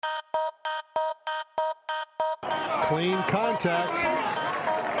Clean contact.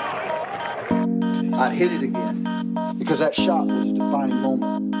 I'd hit it again because that shot was a defining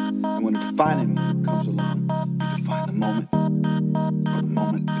moment. And when a defining moment comes along, you define the moment, or the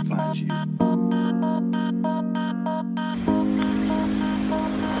moment defines you.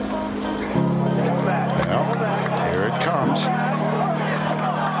 Well, here it comes.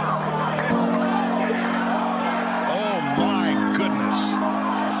 Oh my goodness.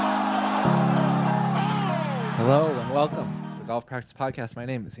 Hello and welcome to the Golf Practice Podcast. My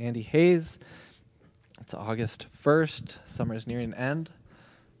name is Andy Hayes. It's August 1st. Summer's nearing an end.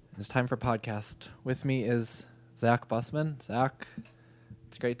 It's time for a podcast. With me is Zach Bussman. Zach,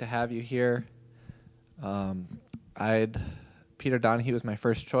 it's great to have you here. Peter Donahue was my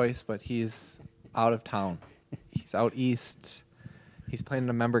first choice, but he's out of town. He's out east. He's playing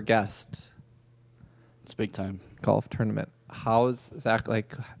a member guest. It's big time. Golf tournament. How's Zach?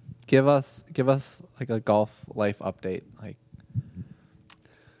 Like, give us like a golf life update. Like,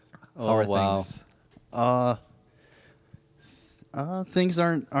 how are things? Things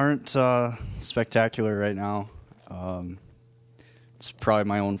aren't spectacular right now. It's probably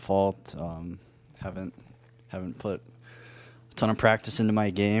my own fault. Haven't put a ton of practice into my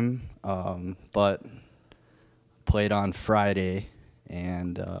game, but played on Friday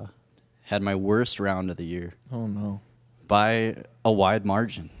and had my worst round of the year. Oh no! By a wide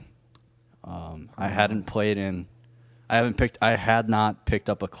margin. I had not picked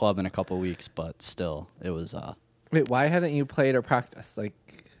up a club in a couple of weeks, but still, it was. Wait, why hadn't you played or practiced? Like,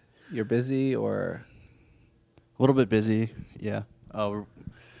 you're busy or? A little bit busy, yeah. We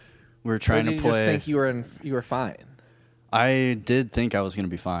were trying to play. Just think you were fine? I did think I was going to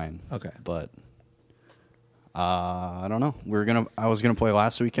be fine. Okay, but I don't know. I was gonna play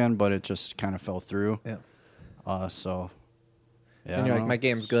last weekend, but it just kind of fell through. Yeah. So. Yeah. And you're like, my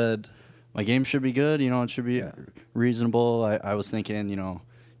game's good. My game should be good. It should be reasonable. I was thinking,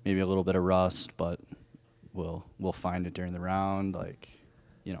 maybe a little bit of rust, but we'll find it during the round. Like,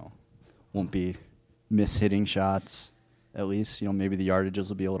 won't be mishitting shots. At least, maybe the yardages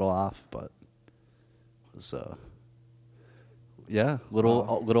will be a little off, but it was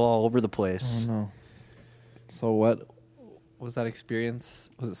little all over the place. Oh no. So what was that experience?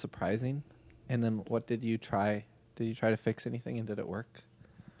 Was it surprising? And then what did you try? Did you try to fix anything, and did it work?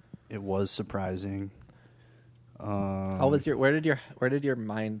 It was surprising. How was where did your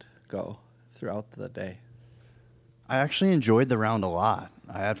mind go throughout the day? I actually enjoyed the round a lot.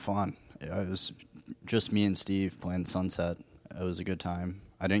 I had fun. It was just me and Steve playing Sunset. It was a good time.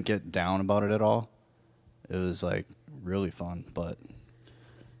 I didn't get down about it at all. It was like really fun, but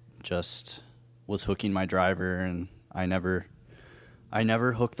just was hooking my driver, and I never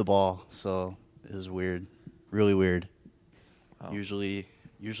hooked the ball, so it was weird, really weird. Oh. Usually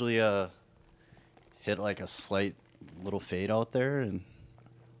hit like a slight little fade out there, and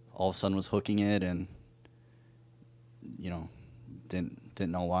all of a sudden was hooking it, and didn't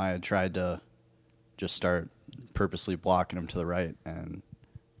know why. I tried to just start purposely blocking him to the right, and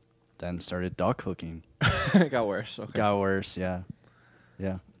then started duck hooking. It got worse. Okay. Got worse, yeah.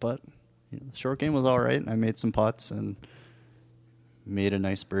 But the short game was all right. I made some putts and made a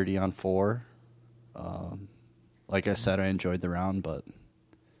nice birdie on 4. Like I said, I enjoyed the round, but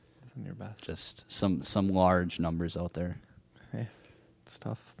isn't your best. Just some large numbers out there. Hey, it's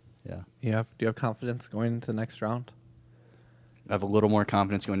tough. Yeah. Do you have confidence going into the next round? I have a little more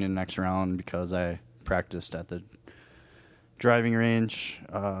confidence going into the next round because I practiced at the driving range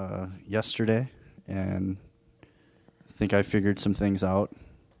yesterday, and I think I figured some things out.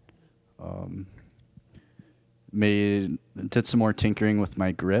 Did some more tinkering with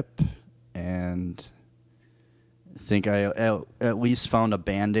my grip, and I think I at least found a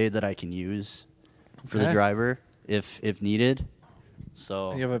Band-Aid that I can use for the driver if needed.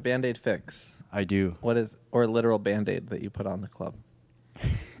 So you have a Band-Aid fix. I do. Or a literal Band-Aid that you put on the club?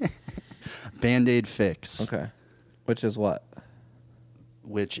 Band-Aid fix. Okay. Which is what?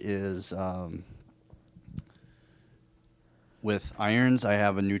 Which is with irons, I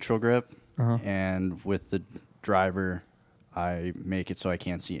have a neutral grip, and with the driver, I make it so I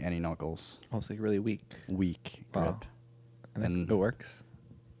can't see any knuckles. Oh, it's like really weak. Weak Wow. grip. And it works?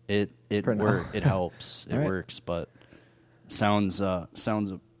 It helps. It works, but sounds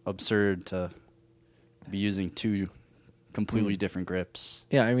absurd to be using two completely different grips.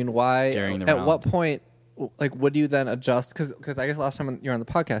 Yeah, I mean, why? During the at round. what point, like, would you then adjust? Because I guess last time you were on the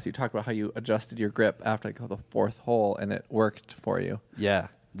podcast, you talked about how you adjusted your grip after like the 4th hole, and it worked for you. Yeah,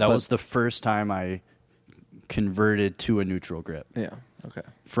 that was the first time I converted to a neutral grip. Yeah. Okay.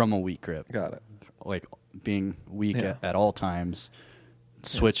 From a weak grip. Got it. Like being weak at all times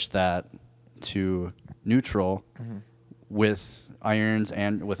switched that to neutral with irons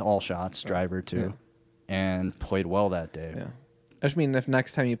and with all shots, driver too, and played well that day. Yeah. I just mean, if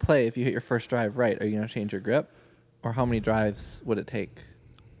next time you play, if you hit your first drive right, are you going to change your grip? Or how many drives would it take?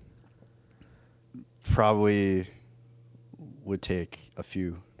 Probably would take a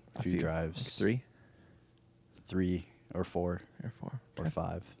few drives. Like 3 or 4 or 4 or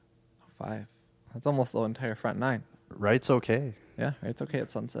 5. 5. That's almost the entire front 9. Right's okay. Yeah, it's okay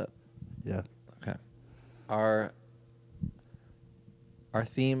at sunset. Yeah. Okay. Our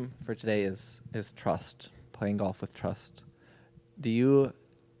theme for today is trust. Playing golf with trust. Do you,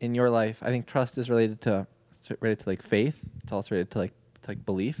 in your life, I think trust is related to like faith. It's also related to like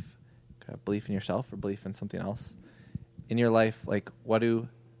belief. Belief in yourself or belief in something else. In your life, like what do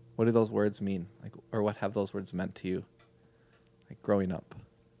those words mean? Like, or what have those words meant to you? Like growing up.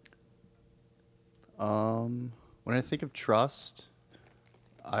 When I think of trust,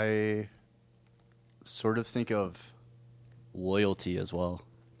 I sort of think of loyalty as well.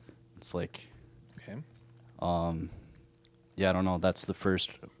 It's like, Okay. yeah, I don't know. That's the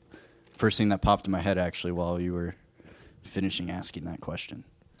first thing that popped in my head actually while you were finishing asking that question.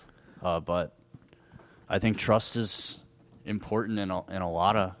 But I think trust is important in a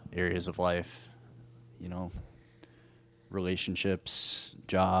lot of areas of life. You know, relationships,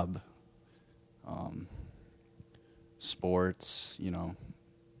 job, sports. You know,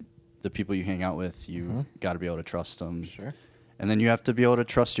 the people you hang out with, you got to be able to trust them. Sure. And then you have to be able to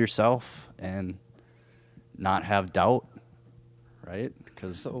trust yourself and not have doubt, right?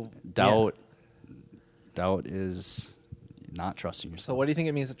 Because doubt is not trusting yourself. So what do you think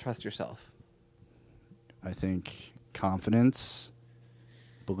it means to trust yourself? I think confidence,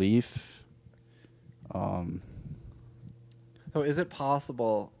 belief. So is it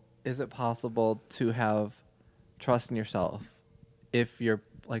possible to have trust in yourself if you're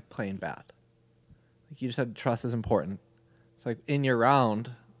like playing bad? Like you just said trust is important. So like in your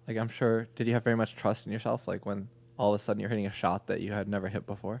round, like I'm sure, did you have very much trust in yourself? Like when all of a sudden you're hitting a shot that you had never hit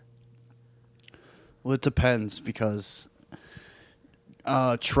before? Well, it depends because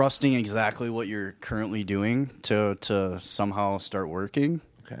trusting exactly what you're currently doing to somehow start working,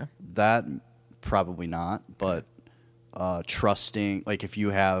 Okay. that probably not. But trusting, like if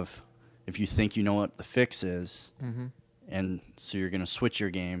you think you know what the fix is, and so you're going to switch your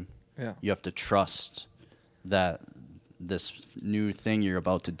game, you have to trust that this new thing you're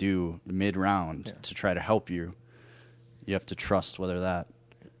about to do mid-round to try to help you. You have to trust whether that.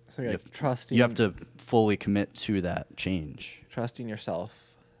 So you're like trusting. You have to fully commit to that change. Trusting yourself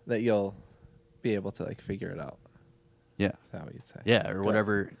that you'll be able to like figure it out. Yeah. Is that what you'd say? Yeah, or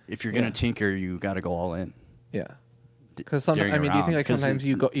whatever. If you're gonna tinker, you got to go all in. Yeah. Because do you think like sometimes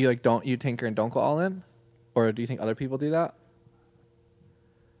you tinker and don't go all in, or do you think other people do that?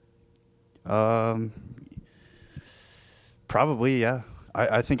 Probably, yeah.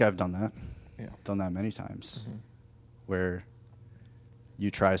 I think I've done that. Yeah. Done that many times, where you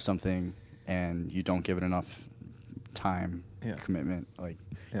try something and you don't give it enough time, commitment. Like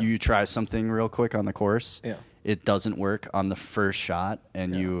you try something real quick on the course, it doesn't work on the first shot,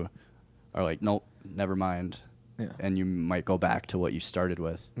 and you are like, nope, never mind. Yeah. And you might go back to what you started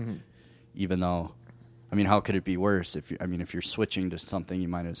with, even though, I mean, how could it be worse? If you're switching to something, you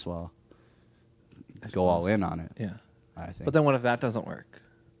might as well go all in on it. Yeah, I think. But then what if that doesn't work?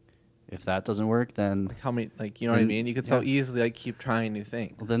 If that doesn't work, then like how many? Like you know what I mean? You could so easily like keep trying new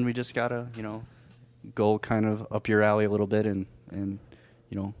things. Well, then we just gotta go kind of up your alley a little bit and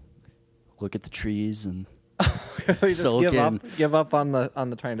look at the trees and. So you just give up on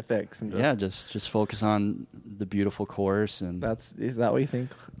the trying to fix and just focus on the beautiful course. And is that what you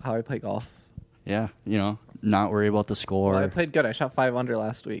think how I play golf? Yeah, not worry about the score. Well, I played good. I shot 5 under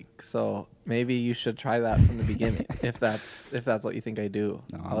last week, so maybe you should try that from the beginning if that's what you think I do.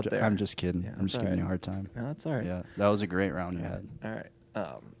 No, I'm just kidding. I'm just giving you a hard time. No, that's all right. Yeah, that was a great round you had. All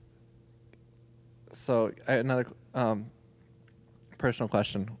right. So another personal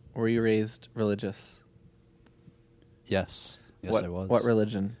question: were you raised religious? Yes, I was. What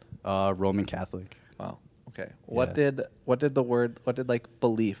religion? Roman Catholic. Wow. Okay. What did like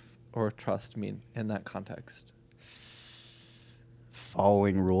belief or trust mean in that context?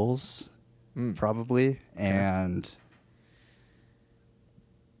 Following rules, probably, and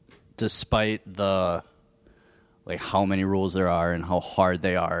despite the how many rules there are and how hard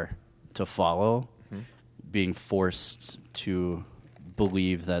they are to follow, being forced to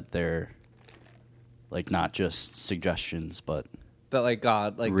believe that they're not just suggestions, but that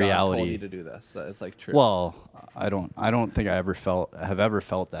God reality. God told you to do this. That it's true. Well, I don't think I have ever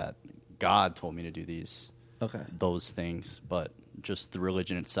felt that God told me to do those things, but just the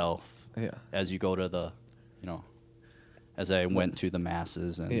religion itself. Yeah. As you go to the, as I went through the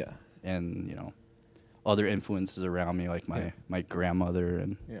masses and Yeah. and other influences around me, like my grandmother,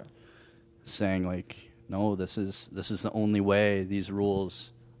 and saying like, no, this is the only way. These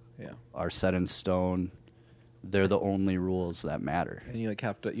rules are set in stone. They're the only rules that matter. And you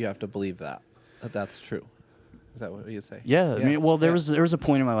have to believe that's true. Is that what you say? Yeah, I mean, well, there was a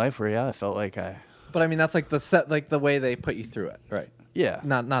point in my life where I felt like But I mean, that's like the way they put you through it, right? Yeah.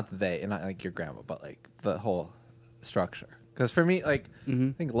 Not they, and not like your grandma, but like the whole structure. Because for me, like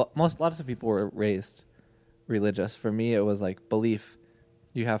I think lots of people were raised religious. For me, it was like belief.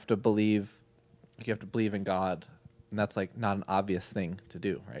 You have to believe in God, and that's like not an obvious thing to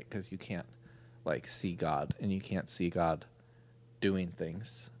do, right? Because you can't like see God, and you can't see God doing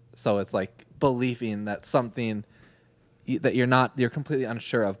things. So it's like believing that something that you're completely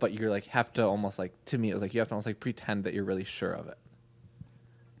unsure of, but you're like have to almost like, to me it was like you have to almost like pretend that you're really sure of it.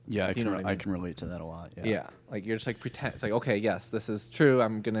 Yeah, I I can relate to that a lot. Yeah, like you're just like pretend. It's like, okay, yes, this is true.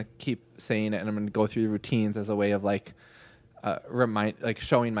 I'm gonna keep saying it, and I'm gonna go through routines as a way of like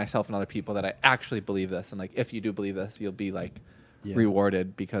showing myself and other people that I actually believe this, and like if you do believe this, you'll be like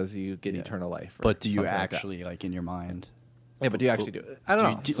rewarded because you get eternal life. But do you actually like in your mind? Yeah, but do you actually do it? I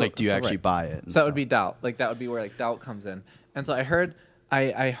don't know. Do you actually buy it? So that would be doubt. Like that would be where like doubt comes in. And so I heard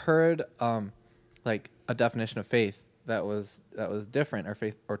like a definition of faith that was different, or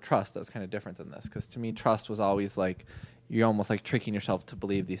faith or trust that was kind of different than this. Because to me, trust was always like you're almost like tricking yourself to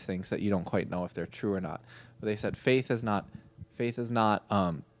believe these things that you don't quite know if they're true or not. But they said faith is not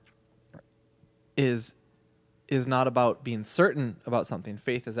about being certain about something.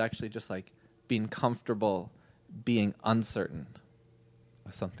 Faith is actually just like being comfortable being uncertain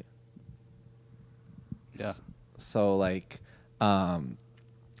of something. Yeah. So like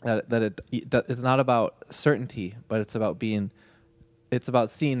that it's not about certainty, but it's about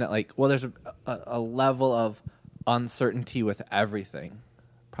seeing that like, well, there's a level of uncertainty with everything,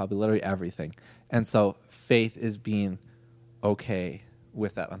 probably literally everything. And so faith is being okay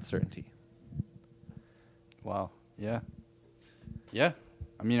with that uncertainty. Wow. Yeah. Yeah.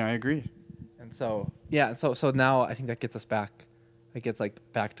 I mean, I agree. And so, so now I think that gets us back. It gets like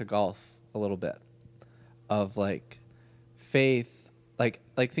back to golf a little bit of like faith. Like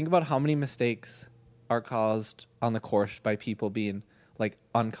think about how many mistakes are caused on the course by people being like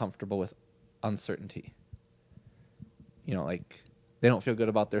uncomfortable with uncertainty. Like they don't feel good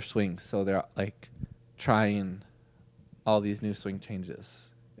about their swings, so they're like trying all these new swing changes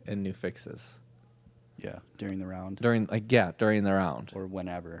and new fixes. Yeah, during the round. During the round. Or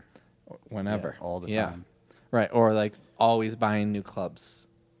whenever. Whenever. Yeah, all the time. Right, or like always buying new clubs,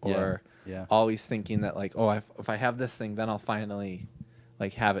 or Yeah. always thinking that like, if I have this thing, then I'll finally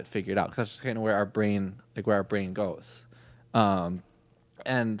like have it figured out. Because that's just kind of where our brain goes, and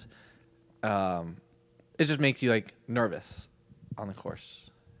it just makes you like nervous on the course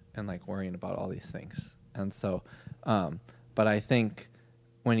and like worrying about all these things. And so, but I think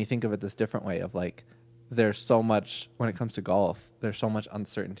when you think of it this different way of like, there's so much when it comes to golf, there's so much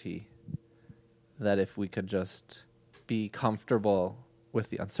uncertainty that if we could just be comfortable with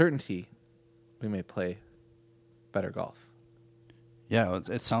the uncertainty, we may play better golf. Yeah,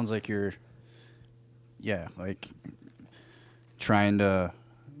 it sounds like you're, like trying to,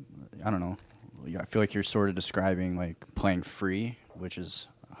 I don't know. I feel like you're sort of describing like playing free, which is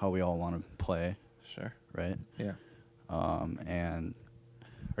how we all want to play. Sure. Right? Yeah. And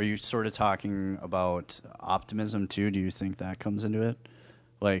are you sort of talking about optimism too? Do you think that comes into it?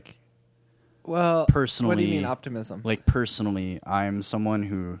 Like, well, personally, what do you mean optimism? Like personally, I'm someone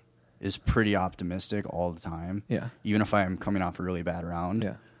who is pretty optimistic all the time. Yeah. Even if I'm coming off a really bad round.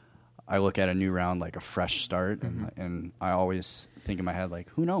 Yeah. I look at a new round like a fresh start, and I always think in my head like,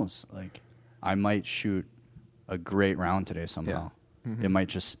 who knows? Like, I might shoot a great round today somehow. Yeah. Mm-hmm. It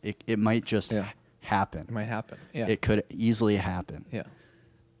might just happen. It might happen. Yeah. It could easily happen. Yeah.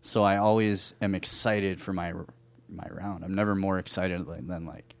 So I always am excited for my round. I'm never more excited than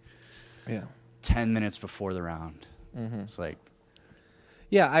like 10 minutes before the round. Mm-hmm. It's like,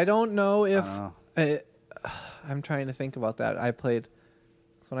 I don't know if I'm trying to think about that.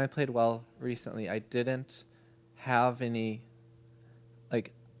 When I played well recently, I didn't have any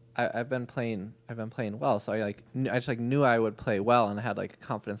like I've been playing well, so I just knew I would play well, and I had like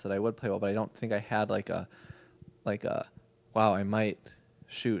confidence that I would play well, but I don't think I had like a wow, I might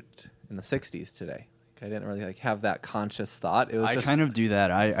shoot in the 60s today. Like, I didn't really like have that conscious thought. It was I kind of do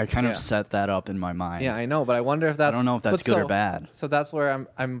that. I kind of set that up in my mind. Yeah, I know, but I wonder if that's, I don't know if that's good or bad. So that's where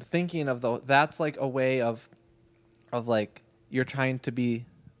I'm thinking of that's like a way of like you're trying to be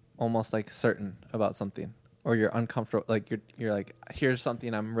almost like certain about something, or you're uncomfortable, like you're like, here's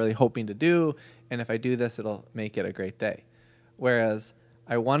something I'm really hoping to do, and if I do this, it'll make it a great day. Whereas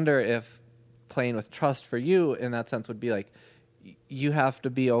I wonder if playing with trust for you in that sense would be like, you have to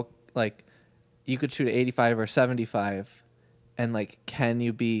be like, you could shoot 85 or 75, and like, can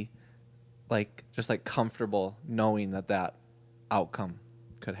you be like just like comfortable knowing that outcome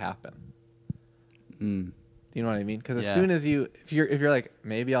could happen? Do you know what I mean? Because as soon as if you're like,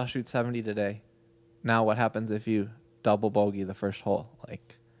 maybe I'll shoot 70 today, now what happens if you double bogey the first hole?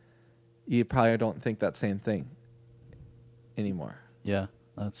 Like, you probably don't think that same thing anymore. Yeah,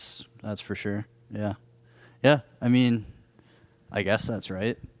 that's for sure. Yeah. Yeah, I mean, I guess that's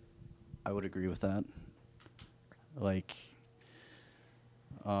right. I would agree with that. Like,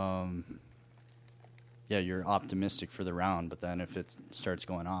 yeah, you're optimistic for the round, but then if it starts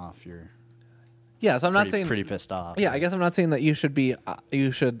going off, you're so I'm not saying pretty pissed off. Yeah, I guess I'm not saying that you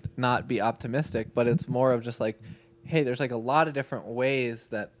should not be optimistic, but it's more of just like, hey, there's like a lot of different ways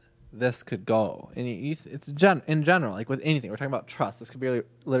that this could go, and it's in general, like with anything. We're talking about trust. This could be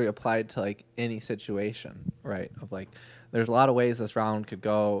literally applied to like any situation, right? Of like, there's a lot of ways this round could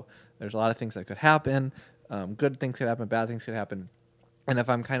go. There's a lot of things that could happen. Good things could happen. Bad things could happen. And if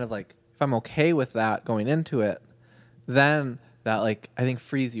I'm kind of like, if I'm okay with that going into it, then that like I think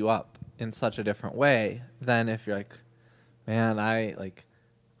frees you up in such a different way than if you're like, man,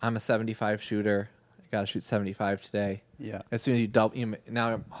 I'm a 75 shooter. I got to shoot 75 today. Yeah. As soon as you double,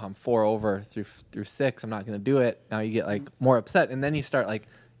 now I'm 4 over through 6. I'm not going to do it. Now you get like more upset, and then you start like,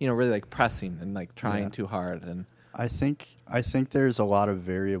 really like pressing and like trying too hard. And I think there's a lot of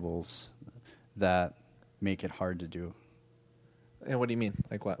variables that make it hard to do. And what do you mean?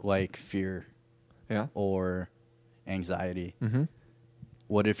 Like what? Like fear. Yeah. Or anxiety. Mm-hmm.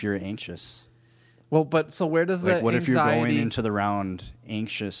 What if you're anxious? Well, but so where does like the what if you're anxiety... going into the round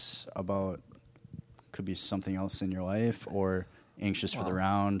anxious about, could be something else in your life, or anxious for the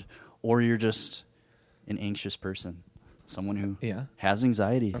round, or you're just an anxious person, someone who has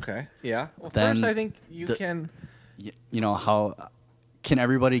anxiety. Okay. Yeah. Well, then first I think you can... how can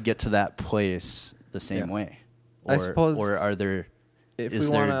everybody get to that place the same way? Or, I suppose... Or are there...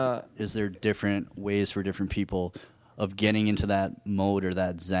 Is there different ways for different people of getting into that mode or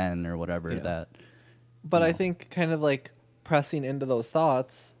that zen or whatever that... But I think kind of like pressing into those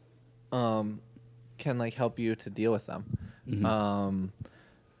thoughts can like help you to deal with them. Mm-hmm.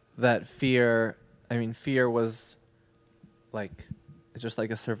 That fear was like, it's just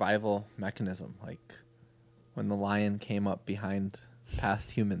like a survival mechanism. Like when the lion came up behind past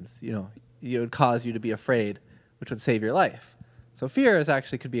humans, it would cause you to be afraid, which would save your life. So fear is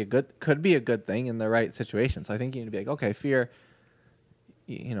actually could be a good thing in the right situation. So I think you need to be like, okay, fear's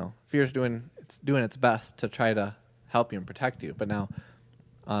doing its best to try to help you and protect you. But now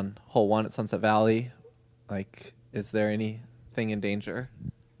on hole 1 at Sunset Valley, like, is there anything in danger?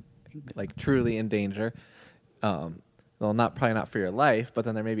 Like truly in danger? Well, probably not for your life, but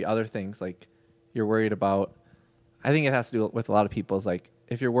then there may be other things like you're worried about. I think it has to do with a lot of people is like,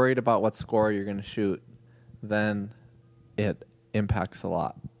 if you're worried about what score you're going to shoot, then it impacts a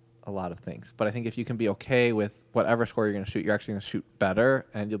lot of things. But I think if you can be okay with whatever score you're going to shoot, you're actually going to shoot better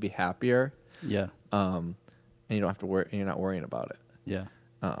and you'll be happier. Yeah. And you don't have to worry, and you're not worrying about it. Yeah.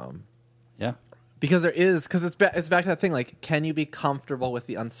 Yeah. Because it's back to that thing, like, can you be comfortable with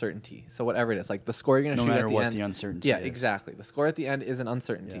the uncertainty? So whatever it is, like the score you're going to shoot at the end. No matter what the uncertainty is. Yeah, exactly. The score at the end is an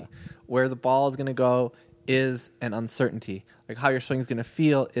uncertainty. Yeah. Where the ball is going to go is an uncertainty. Like how your swing is going to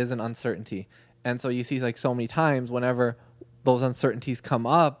feel is an uncertainty. And so you see like so many times whenever those uncertainties come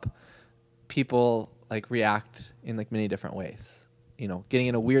up, people like react in like many different ways. Getting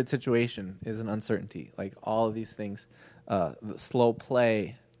in a weird situation is an uncertainty. Like all of these things, the slow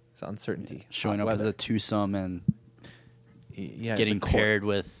play is uncertainty. Showing up as a twosome and getting paired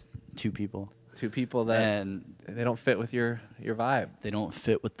with two people that and they don't fit with your vibe. They don't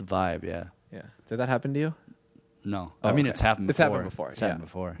fit with the vibe. Yeah. Yeah. Did that happen to you? No. I mean, it's happened before. It's happened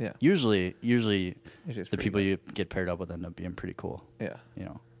before. Yeah. Usually the people you get paired up with end up being pretty cool. Yeah.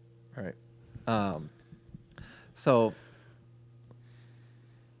 All right. So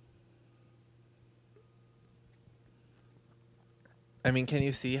I mean, can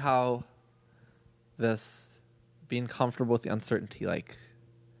you see how this being comfortable with the uncertainty, like,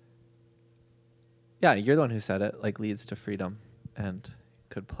 yeah, you're the one who said it, like, leads to freedom and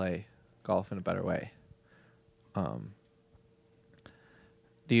could play golf in a better way.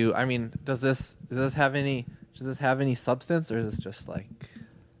 Does this have any substance, or is this just like?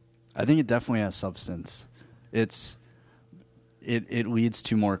 I think it definitely has substance. It leads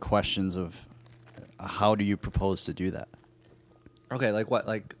to more questions of how do you propose to do that? Okay, like what?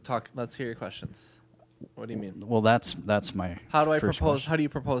 Like talk. Let's hear your questions. What do you mean? Well, that's my. How do I first propose? question. How do you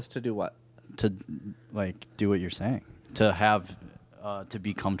propose to do what? To like do what you're saying, to have to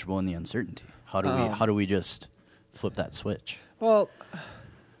be comfortable in the uncertainty. How do we just flip that switch? Well,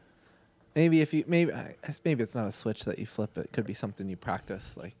 maybe maybe it's not a switch that you flip. It could be something you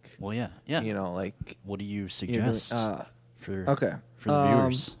practice. Like, Well, yeah. you know, like What do you you're suggest doing, for okay the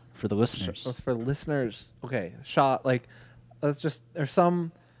viewers, for the listeners? for listeners. Okay, shot. Like, there's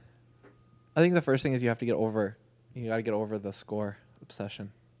some. I think the first thing is you got to get over the score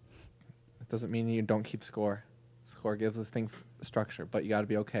obsession. It doesn't mean you don't keep score. Score gives this thing structure, but you got to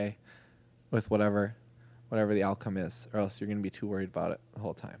be okay with whatever the outcome is, or else you're going to be too worried about it the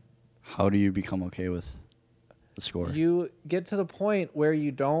whole time. How do you become okay with the score? You get to the point where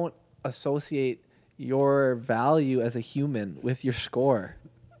you don't associate your value as a human with your score.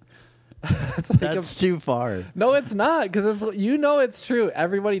 It's like That's too far. No, it's not, because it's true.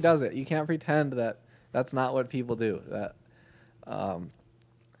 Everybody does it. You can't pretend that that's not what people do.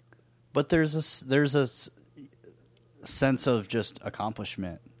 But there's a sense of just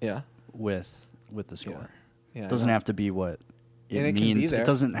accomplishment. Yeah. With the score. Yeah. It doesn't have to be what And it it can be means. there. It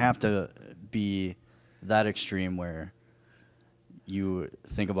doesn't have to be that extreme where you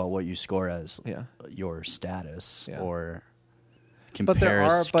think about what you score as your status or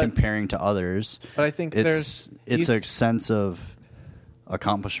comparing to others. But I think it's a sense of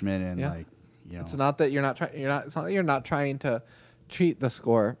accomplishment and like, you know. It's not that you're not trying. It's not that you're not trying to treat the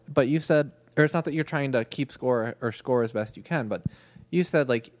score, but you said, or it's not that you're trying to keep score or score as best you can. But you said,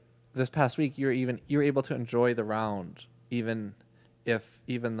 like, this past week you were able to enjoy the round, even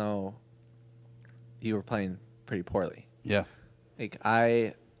though you were playing pretty poorly. Yeah. Like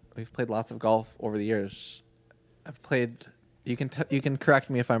we've played lots of golf over the years. I've played. You can correct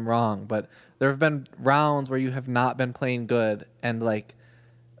me if I'm wrong, but there have been rounds where you have not been playing good, and like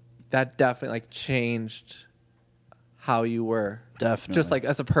that definitely like changed how you were. Definitely. Just like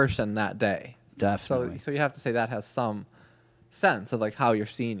as a person that day. Definitely. So you have to say that has some sense of like how you're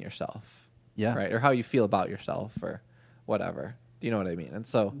seeing yourself. Yeah. Right. Or how you feel about yourself or whatever. Do you know what I mean? And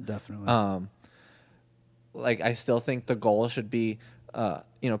so definitely. Like I still think the goal should be,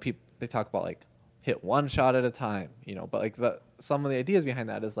 people, they talk about like hit one shot at a time, but like some of the ideas behind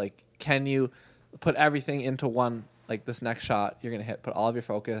that is like, can you put everything into one, like this next shot you're going to hit, put all of your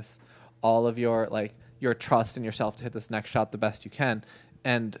focus, all of your like your trust in yourself to hit this next shot the best you can,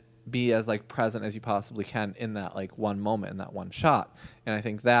 and be as like present as you possibly can in that like one moment, in that one shot. And I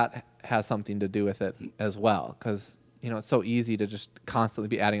think that has something to do with it as well. 'Cause it's so easy to just constantly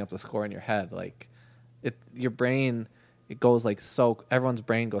be adding up the score in your head. Like your brain, it goes like everyone's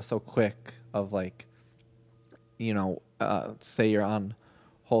brain goes so quick of like, say you're on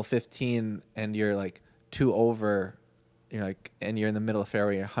hole 15 and you're like 2 over, and you're in the middle of the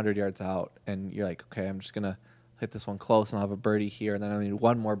fairway, you're 100 yards out, and you're like, okay, I'm just going to hit this one close and I'll have a birdie here, and then I need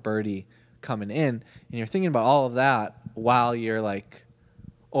one more birdie coming in, and you're thinking about all of that while you're like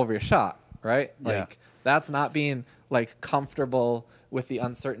over your shot, right? Yeah. Like that's not being like comfortable with the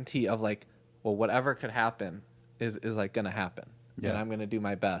uncertainty of like, well, whatever could happen is like going to happen. Yeah. And I'm going to do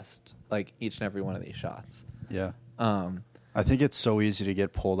my best like each and every one of these shots. Yeah. I think it's so easy to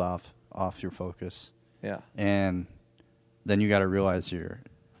get pulled off your focus. Yeah. And then you got to realize you're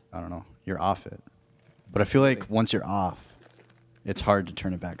off it. But I feel like once you're off, it's hard to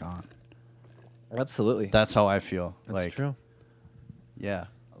turn it back on. Absolutely. That's how I feel. That's true. Yeah.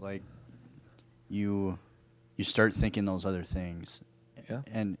 Like you start thinking those other things. Yeah.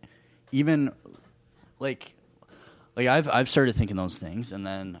 And even like I've started thinking those things, and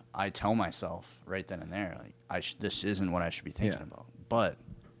then I tell myself right then and there, like this isn't what I should be thinking about. But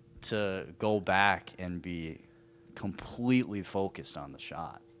to go back and be completely focused on the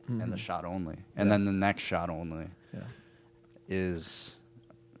shot and the shot only, and then the next shot only, is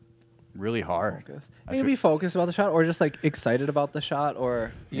really hard. Focus. You be focused about the shot, or just like excited about the shot,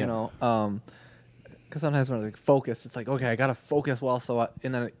 or because sometimes when I'm like focused, it's like, okay, I gotta focus well,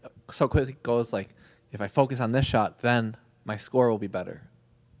 and then it so quickly goes like, if I focus on this shot, then my score will be better.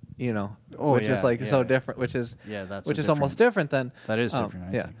 Which is like so different. Which is almost different than that is different.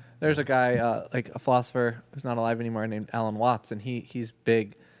 I think. There's a guy like a philosopher who's not alive anymore named Alan Watts, and he's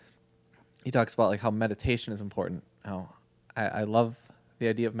big. He talks about like how meditation is important. How I love the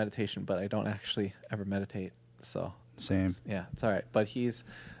idea of meditation, but I don't actually ever meditate. So same. It's all right. But he's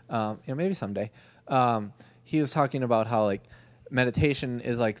maybe someday. He was talking about how like meditation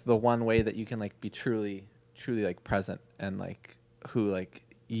is like the one way that you can like be truly like present and like who like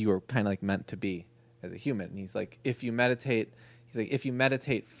you are kind of like meant to be as a human. And he's like, if you meditate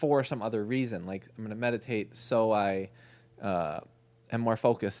for some other reason, like I'm going to meditate so I am more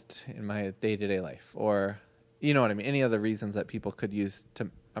focused in my day-to-day life, or you know what I mean, any other reasons that people could use to,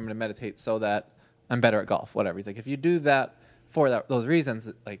 I'm going to meditate so that I'm better at golf, whatever. He's like, if you do that for those reasons,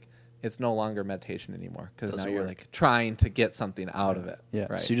 like it's no longer meditation anymore, because now you're like trying to get something out of it. Yeah.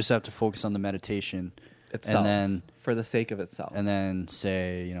 Right? So you just have to focus on the meditation Itself, and then for the sake of itself. And then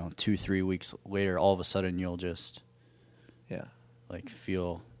say, 2-3 weeks later, all of a sudden you'll just like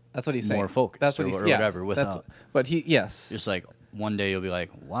feel that's what he's more saying. focused. That's what or, he's or whatever. Without, but yes, just like one day you'll be like,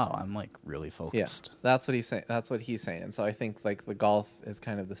 wow, I'm like really focused. Yeah, that's what he's saying. That's what he's saying. And so I think like the golf is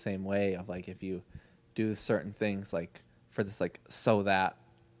kind of the same way of like, if you do certain things like for this, like so that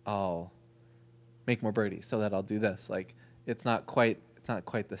I'll make more birdies, so that I'll do this. Like it's not quite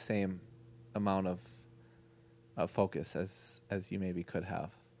the same amount of focus as you maybe could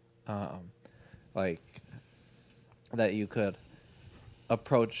have, like that you could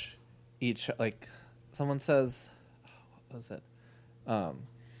approach each, like someone says, what was it?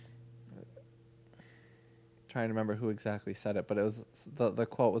 Trying to remember who exactly said it, but it was the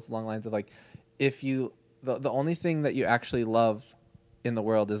quote was along the lines of like, if you the only thing that you actually love in the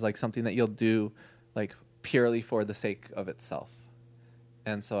world is like something that you'll do like purely for the sake of itself.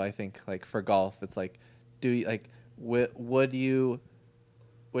 And so I think like for golf, it's like, do you like would you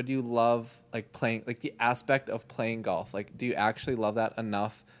love like playing, like the aspect of playing golf? Like, do you actually love that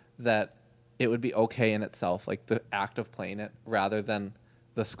enough that it would be okay in itself, like the act of playing it, rather than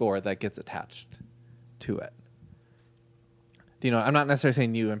the score that gets attached to it? Do you know? I'm not necessarily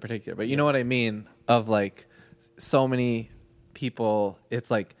saying you in particular, but you know what I mean. Of like, so many people,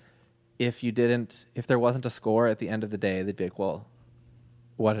 it's like if there wasn't a score at the end of the day, they'd be like, well,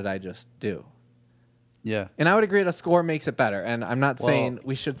 what did I just do? Yeah. And I would agree that a score makes it better. And I'm not saying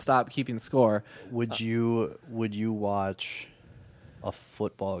we should stop keeping score. Would you watch a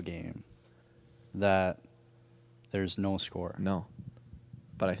football game that there's no score? No.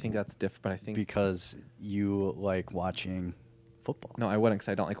 But I think that's different. But I think because you like watching football. No, I wouldn't,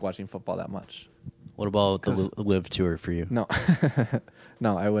 because I don't like watching football that much. What about the Live Tour for you? No.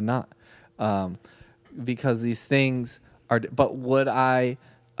 No, I would not. Because these things are... But would I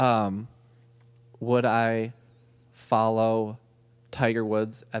follow Tiger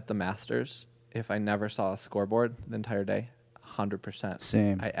Woods at the Masters if I never saw a scoreboard the entire day? 100%.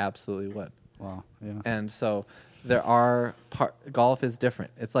 Same. I absolutely would. Wow. Yeah. And so there are golf is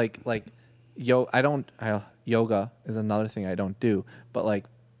different. It's like yoga is another thing I don't do, but like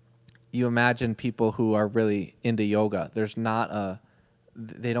you imagine people who are really into yoga, there's not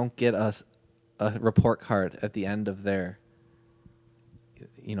they don't get a report card at the end of their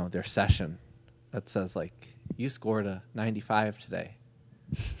session that says like, you scored a 95 today.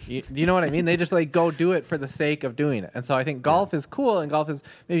 You know what I mean? They just like go do it for the sake of doing it. And so I think golf is cool, and golf is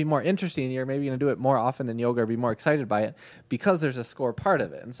maybe more interesting. You're maybe going to do it more often than yoga, or be more excited by it because there's a score part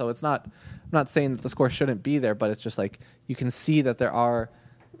of it. And so I'm not saying that the score shouldn't be there, but it's just like you can see that there are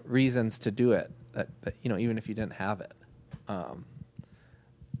reasons to do it that even if you didn't have it.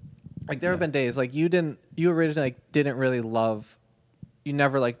 Like there have been days like you originally like didn't really love, you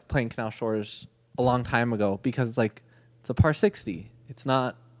never liked playing Canal Shores a long time ago because it's like it's a par 60. It's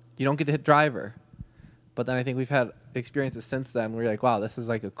not, you don't get to hit driver. But then I think we've had experiences since then where you're like, wow, this is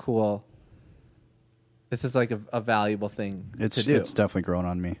like a valuable thing to do. It's definitely grown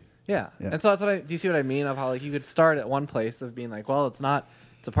on me. Yeah. And so that's do you see what I mean? Of how like you could start at one place of being like, well, it's a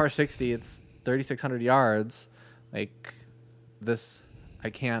par 60, it's 3,600 yards. Like this, I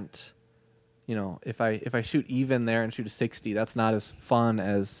can't, if I shoot even there and shoot a 60, that's not as fun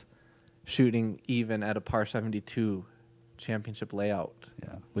as shooting even at a par 72 championship layout.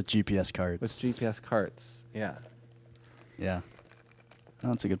 Yeah, with GPS cards. Yeah. Yeah. Oh,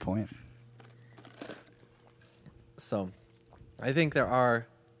 that's a good point. So, I think there are,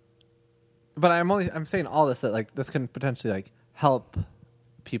 but I'm saying all this that like this can potentially like help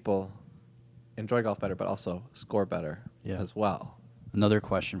people enjoy golf better, but also score better as well. Another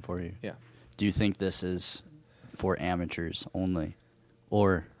question for you. Yeah. Do you think this is for amateurs only,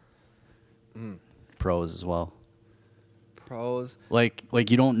 or pros as well? Pros. Like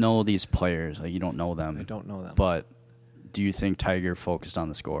you don't know these players, like you don't know them. I don't know them. But do you think Tiger focused on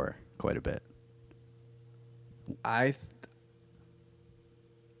the score quite a bit?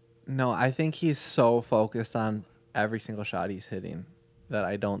 No, I think he's so focused on every single shot he's hitting that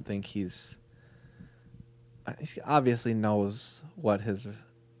I don't think he obviously knows what his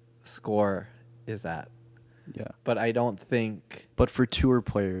score is at. Yeah. But I don't think... But for tour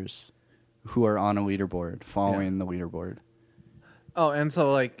players who are on a leaderboard, following the leaderboard... Oh, and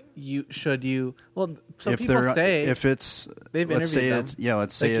so like well, some if people say if it's they've let's say interviewed it's them.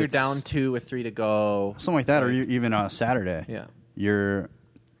 let's say like you're it's down 2 with 3 to go, something like that, or even on a Saturday. Yeah, you're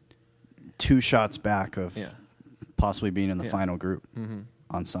 2 shots back of Yeah. possibly being in the Yeah. final group Mm-hmm.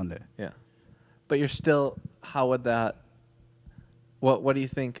 on Sunday. Yeah. But you're still, how would that, what do you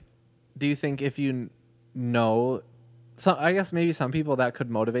think? Do you think if you know, I guess maybe some people that could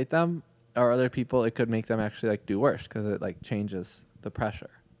motivate them, or other people it could make them actually like do worse because it like changes the pressure.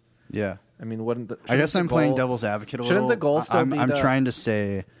 Yeah. I mean, I guess I'm playing devil's advocate a little. Shouldn't the goal still be I'm trying to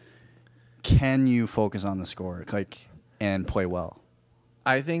say, can you focus on the score and play well?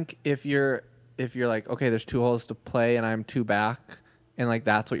 I think if you're like, okay, there's 2 holes to play and I'm 2 back, and like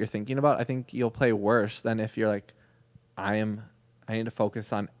that's what you're thinking about, I think you'll play worse than if you're like, I need to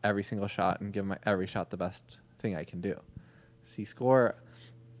focus on every single shot and give my every shot the best thing I can do. See, score,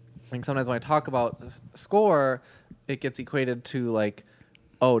 I think sometimes when I talk about score, it gets equated to like,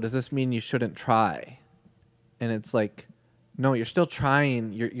 oh, does this mean you shouldn't try? And it's like, no, you're still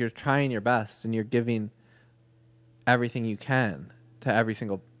trying. You're trying your best, and you're giving everything you can to every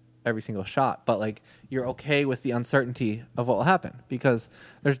single shot. But like, you're okay with the uncertainty of what will happen, because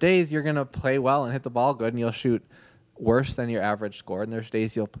there's days you're gonna play well and hit the ball good, and you'll shoot worse than your average score, and there's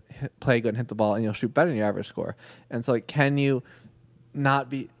days you'll play good and hit the ball and you'll shoot better than your average score. And so like, can you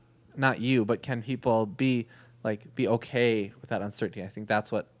not you, but can people be okay with that uncertainty? I think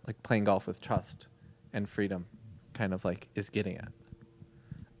that's what like playing golf with trust and freedom kind of like is getting at.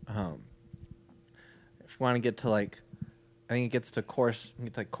 If you want to get to like, I think it gets to course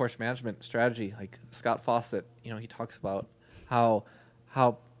management strategy. Like Scott Fawcett, he talks about how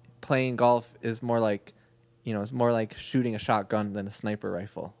playing golf is more like, it's more like shooting a shotgun than a sniper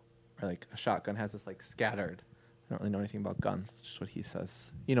rifle, or like a shotgun has this like scattered. I don't really know anything about guns, just what he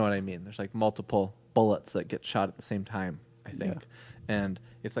says. You know what I mean? There's like multiple bullets that get shot at the same time, I think. Yeah. And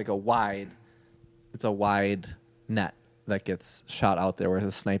it's like a wide net that gets shot out there, whereas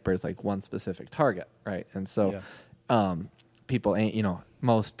a sniper is like one specific target, right? And so people ain't,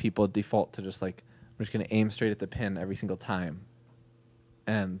 most people default to just like, I'm just going to aim straight at the pin every single time.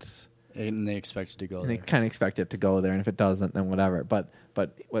 And they expect it to go there. They kind of expect it to go there, and if it doesn't, then whatever. But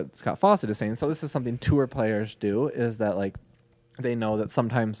what Scott Fawcett is saying, so this is something tour players do, is that like they know that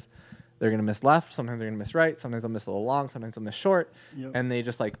sometimes they're going to miss left, sometimes they're going to miss right, sometimes they'll miss a little long, sometimes they'll miss short, and they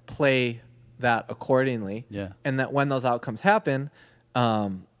just like play that accordingly. Yeah. And that when those outcomes happen,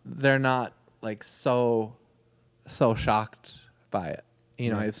 they're not like so shocked by it.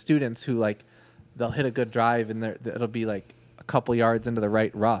 I have students who like they'll hit a good drive and it'll be like a couple yards into the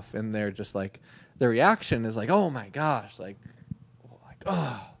right rough, and they're just like, their reaction is like, oh my gosh, like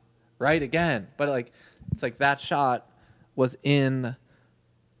oh, right again. But like, it's like that shot was in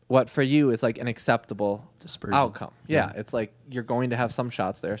what for you is like an acceptable dispersion outcome. Yeah, it's like you're going to have some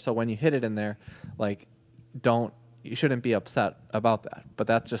shots there. So when you hit it in there, like you shouldn't be upset about that. But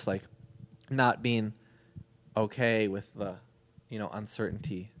that's just like not being okay with the,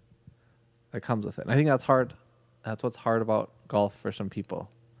 uncertainty that comes with it. And I think that's hard. That's what's hard about golf for some people.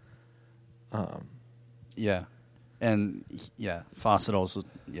 Yeah. And Fawcett also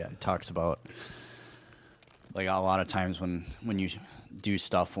talks about like a lot of times when you do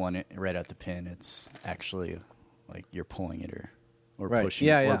stuff right at the pin, it's actually like you're pulling it or right. pushing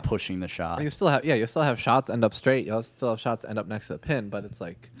or pushing the shot. You still have shots end up straight. You'll still have shots end up next to the pin, but it's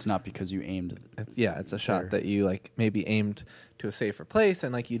like it's not because you aimed. It's a shot that you like maybe aimed to a safer place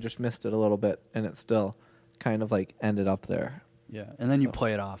and like you just missed it a little bit, and it still kind of like ended up there. Yeah, and then you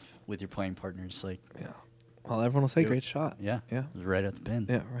play it off with your playing partners, like Well, everyone will say great shot. Yeah, it was right at the pin.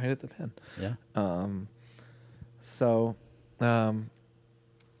 Yeah, right at the pin. Yeah. So, I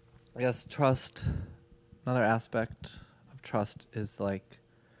guess trust. Another aspect of trust is like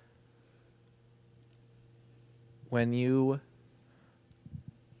when you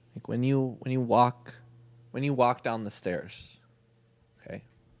walk down the stairs. Okay.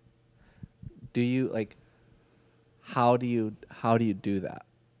 Do you like? How do you do that?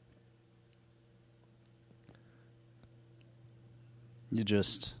 You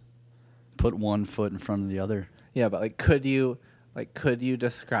just put one foot in front of the other. Yeah, but could you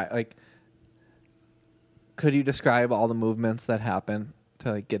describe all the movements that happen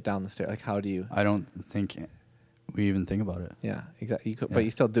to like get down the stairs? Like, how do you? I don't think we even think about it. Yeah, exactly. You could, but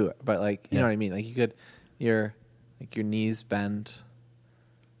you still do it. But like, you know what I mean? Like, you could, your knees bend.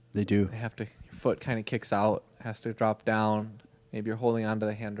 They do. They have to. Your foot kind of kicks out. Has to drop down. Maybe you're holding onto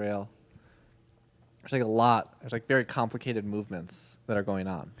the handrail. There's like a lot. There's like very complicated movements that are going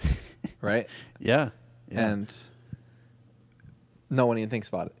on, right? Yeah. And no one even thinks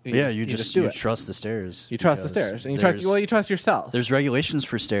about it. You just do it. Trust the stairs. You trust the stairs, and you trust yourself. There's regulations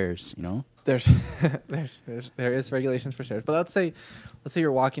for stairs, There is regulations for stairs. But let's say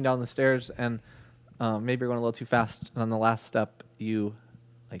you're walking down the stairs and maybe you're going a little too fast, and on the last step you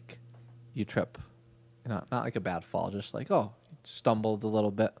trip. Not like a bad fall, just like stumbled a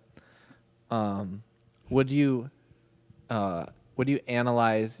little bit. Would you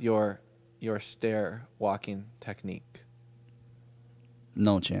analyze your stair walking technique?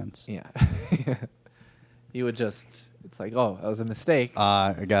 No chance. Yeah. You would just, it's like, that was a mistake.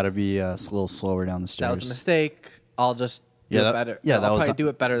 I got to be a little slower down the stairs. That was a mistake. I'll just do it better. Yeah, I'll probably do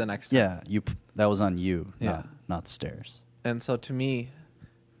it better the next time. Yeah, that was on you, Yeah. not the stairs. And so to me,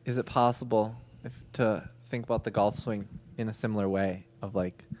 is it possible to think about the golf swing in a similar way of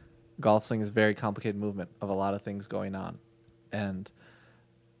like, golf swing is a very complicated movement of a lot of things going on. And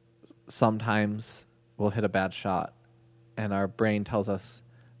sometimes we'll hit a bad shot and our brain tells us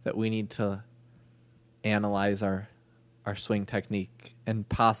that we need to analyze our swing technique and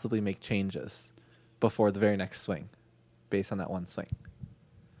possibly make changes before the very next swing based on that one swing.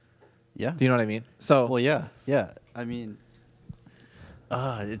 Yeah. Do you know what I mean? So, well, yeah. I mean,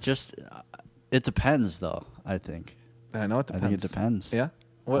 it depends though, I think. I know it depends. I think it depends. Yeah?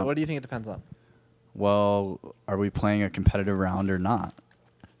 What do you think it depends on? Well, are we playing a competitive round or not?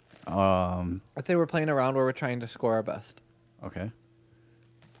 I'd say we're playing a round where we're trying to score our best. Okay.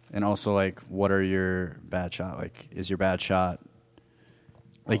 And also, like, what are your bad shot? Like, is your bad shot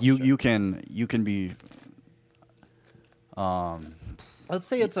like you can be let's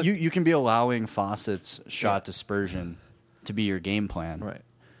say it's you can be allowing Fawcett's shot dispersion to be your game plan, right?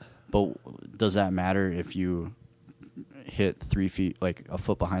 But does that matter if you hit 3 feet, like a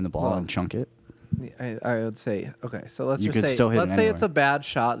foot behind the ball, and chunk it? I would say okay. So let's you just could say still hit let's it say anywhere. it's a bad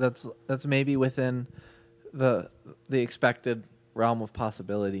shot that's maybe within the expected realm of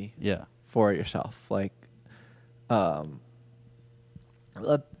possibility. Yeah. For yourself, like, let's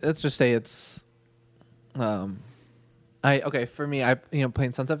just say it's, for me,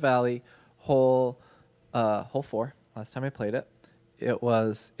 playing Sunset Valley, hole 4. Last time I played it, it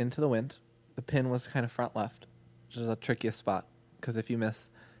was into the wind. The pin was kind of front left, which is the trickiest spot because if you miss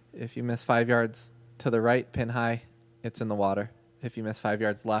 5 yards to the right, pin high, it's in the water. If you miss 5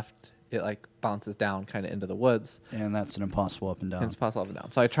 yards left, it like bounces down kind of into the woods. And that's an impossible up and down. It's possible up and down.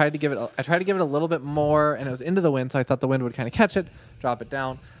 So I tried to give it a little bit more, and it was into the wind, so I thought the wind would kind of catch it, drop it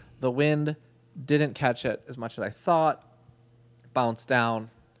down. The wind didn't catch it as much as I thought, bounced down,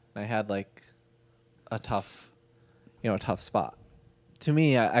 and I had like a tough spot. To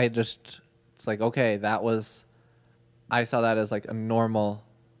me, it's like, okay, I saw that as like a normal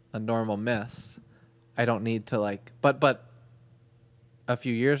miss. I don't need to like, but a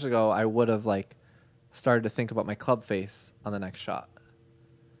few years ago, I would have like started to think about my club face on the next shot.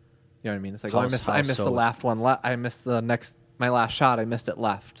 You know what I mean? It's like, I missed the last one. I missed my last shot. I missed it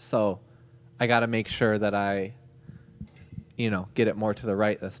left. So I got to make sure that I, get it more to the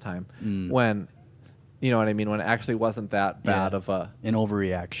right this time. When, you know what I mean? When it actually wasn't that bad of an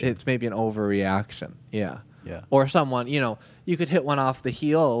overreaction. It's maybe an overreaction. Yeah. Yeah. Or someone, you could hit one off the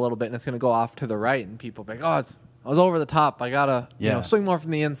heel a little bit and it's going to go off to the right and people be like, I was over the top. I gotta swing more from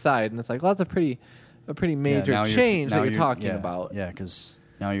the inside, and it's like, well, that's a pretty major change that you're talking about. Yeah, because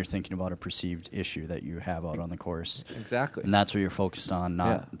now you're thinking about a perceived issue that you have out on the course. Exactly, and that's what you're focused on,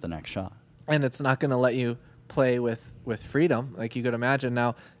 not the next shot. And it's not going to let you play with freedom. Like you could imagine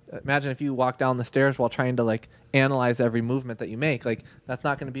now. Imagine if you walk down the stairs while trying to like analyze every movement that you make. Like that's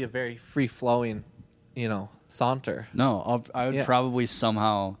not going to be a very free flowing, saunter. No, I would probably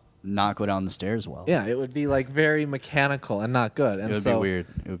somehow not go down the stairs well. Yeah, it would be like very mechanical and not good. And it would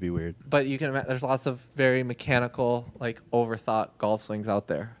be weird. But you can imagine there's lots of very mechanical, like overthought golf swings out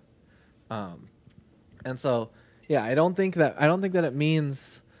there. And so, I don't think that it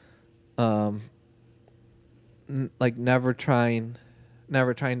means, like never trying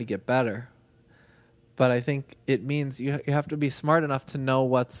to get better. But I think it means you have to be smart enough to know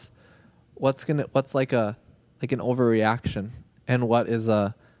what's like an overreaction and what is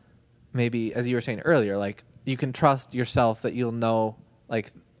a, maybe, as you were saying earlier, like you can trust yourself that you'll know like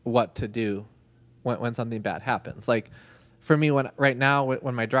what to do when something bad happens. Like for me, when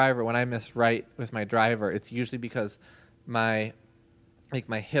I miss right with my driver, it's usually because my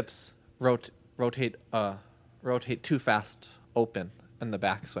hips rotate too fast open in the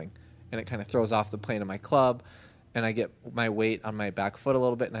backswing, and it kind of throws off the plane of my club, and I get my weight on my back foot a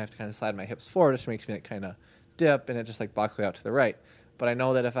little bit, and I have to kind of slide my hips forward, which makes me like kind of dip, and it just like blocks me out to the right. But I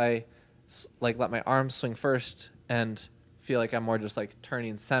know that if I like let my arms swing first and feel like I'm more just like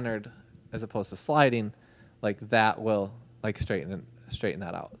turning centered as opposed to sliding, like that will like straighten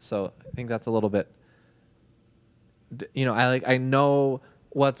that out. So I think that's a little bit, I know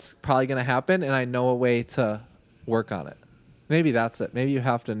what's probably going to happen and I know a way to work on it. Maybe that's it. Maybe you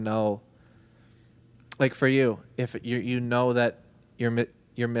have to know like for you, if you know that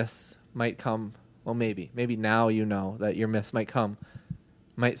your miss might come, well, maybe now you know that your miss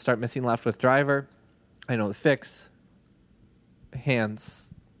might start missing left with driver. I know the fix, hands,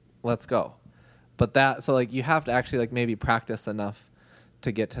 let's go. But so like you have to actually like maybe practice enough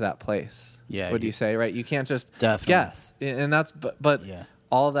to get to that place. Yeah. Would you say, right? You can't just Definitely. guess. And that's, but Yeah.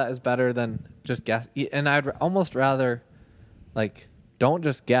 all of that is better than just guess. And I'd almost rather like, don't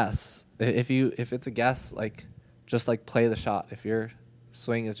just guess. If it's a guess, like just like play the shot. If your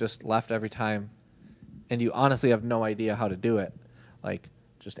swing is just left every time and you honestly have no idea how to do it, like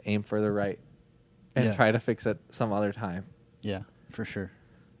just aim for the right and try to fix it some other time. Yeah, for sure.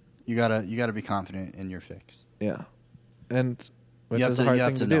 You gotta be confident in your fix. Yeah. And which you have is a hard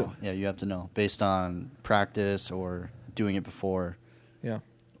thing to know. do. Yeah, you have to know based on practice or doing it before. Yeah.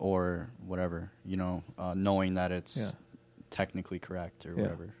 Or whatever, knowing that it's technically correct or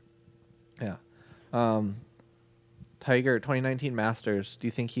whatever. Yeah. Tiger 2019 Masters. Do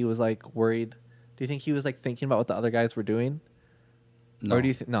you think he was like worried? Do you think he was like thinking about what the other guys were doing? No. Or do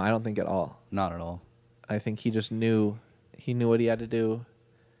you no, I don't think at all. Not at all. I think he just knew what he had to do,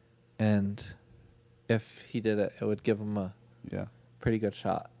 and if he did it, it would give him a pretty good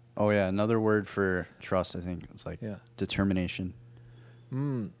shot. Oh yeah, another word for trust, I think, is like determination.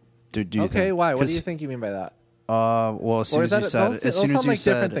 Do you Okay, think? why? What do you think you mean by that? Well, as soon as you said,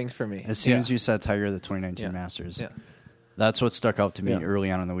 different things for me. As soon as you said Tiger, the 2019 Masters, that's what stuck out to me early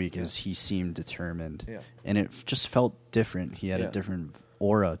on in the week. Is he seemed determined, and it just felt different. He had a different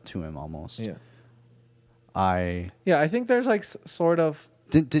aura to him almost. Yeah. I think there's like sort of.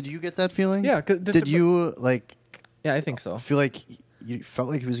 Did you get that feeling? Yeah. Did you like? Yeah, I think so. Feel like you felt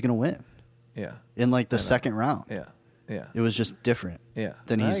like he was gonna win. Yeah. In like the second round. Yeah. Yeah. It was just different. Yeah.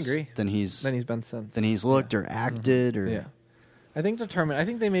 I agree. Then he's been since. Then he's looked or acted or. Yeah. I think determined. I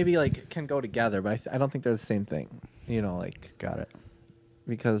think they maybe like can go together, but I don't think they're the same thing. Like. Got it.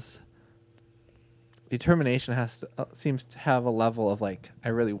 Because determination seems to have a level of like I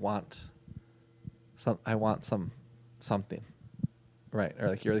really want. I want something, right? Or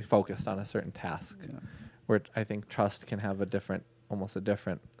like you're really focused on a certain task. Yeah. Where I think trust can have it's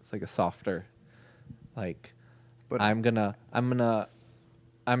like a softer, like, but I'm not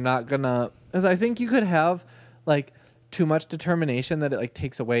gonna, because I think you could have like too much determination that it like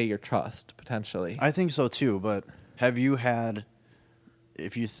takes away your trust potentially. I think so too, but have you had,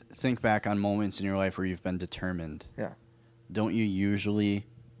 if you think back on moments in your life where you've been determined, don't you usually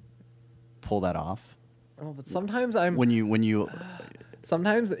pull that off? Oh, but sometimes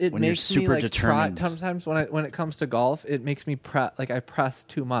sometimes it when makes you're super me like determined. Sometimes when it comes to golf, it makes me I press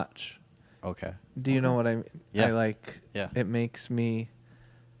too much. Okay. Do you know what I mean? Yeah. It makes me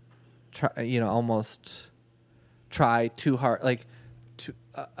try, almost try too hard. Like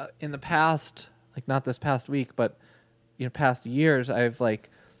in the past, like not this past week, but past years, I've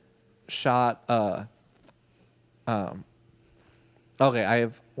like shot. Okay, I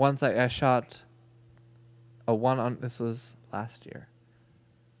shot a one on. This was last year.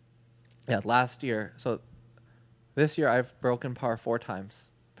 Yeah, last year. So this year I've broken par 4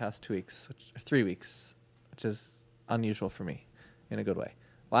 times past 3 weeks, which is unusual for me in a good way.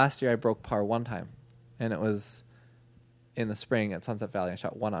 Last year I broke par 1 time, and it was in the spring at Sunset Valley. I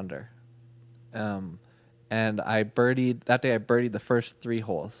shot 1 under. And I birdied the first 3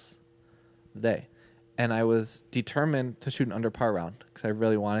 holes of the day. And I was determined to shoot an under par round because I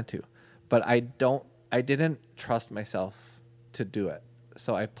really wanted to. But I didn't trust myself to do it.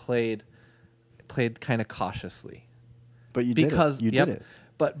 So I played kind of cautiously. But you did it. You did it.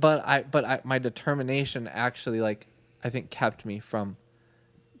 But my determination actually, like, I think kept me from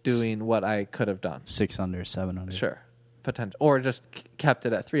doing what I could have done. 6 under, 7 under. Sure. Potential, or just kept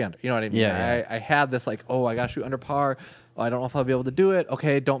it at 3 under. You know what I mean? Yeah. I had this like, I gotta shoot under par. Oh, I don't know if I'll be able to do it.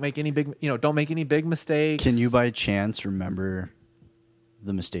 Okay, don't make any big mistakes. Can you by chance remember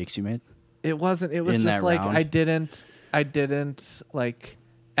the mistakes you made? It was in just that like round? I didn't like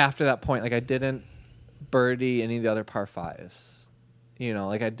after that point, like I didn't birdie any of the other par 5s.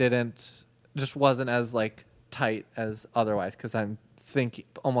 Like I just wasn't as like tight as otherwise because I'm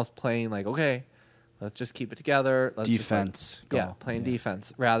almost playing like, okay, let's just keep it together. Let's defense. Just, playing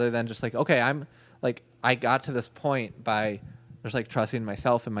defense rather than just like, okay, I'm like, I got to this point by just like trusting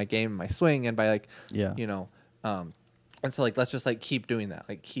myself and my game and my swing and by like, and so like, let's just like keep doing that.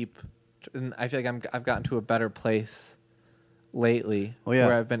 Like and I feel like I've gotten to a better place lately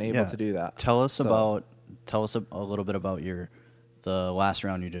where I've been able to do that. Tell us a little bit about the last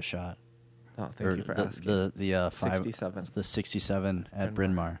round you just shot. Oh, thank you for asking. The 67. The 67 at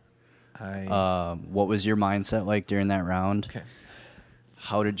Bryn Mawr. What was your mindset like during that round? Okay.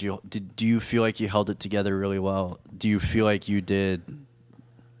 How did you? Do you feel like you held it together really well? Do you feel like you did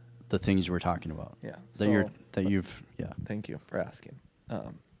the things you were talking about? Yeah. Yeah. Thank you for asking. I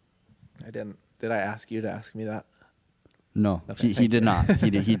didn't. Did I ask you to ask me that? No, Okay, he thank did you. not.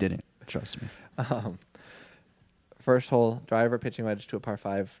 He didn't. Trust me. First hole, driver pitching wedge to a par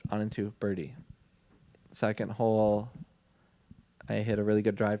 5 on into birdie. Second hole, I hit a really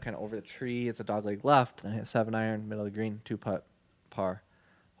good drive kind of over the tree. It's a dogleg left. Then I hit 7-iron, middle of the green, 2-putt, par.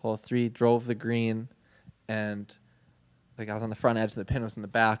 Hole 3, drove the green, and like I was on the front edge, and the pin was in the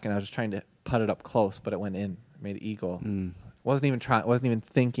back, and I was just trying to putt it up close, but it went in. Made it eagle. Wasn't even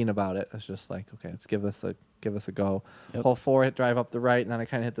thinking about it. I was just like, okay, let's give this a go. Yep. Hole 4, hit drive up the right, and then I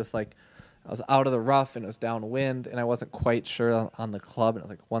kind of hit this like. I was out of the rough and it was downwind, and I wasn't quite sure on the club. And it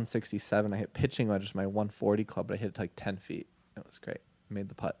was like 167. I hit pitching wedge with my 140 club, but I hit it to like 10 feet. It was great. Made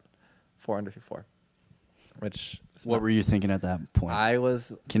the putt. 4 under through 4. What were you thinking at that point?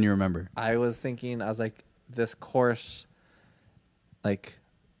 Can you remember? I was thinking, I was like, this course, like,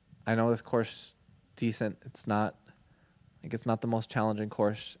 I know this course decent. It's not the most challenging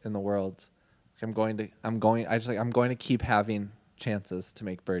course in the world. I'm going to keep having chances to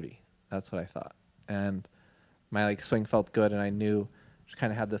make birdie. That's what I thought. And my like swing felt good, and I knew, just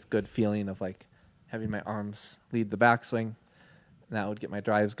kind of had this good feeling of like having my arms lead the backswing, and that would get my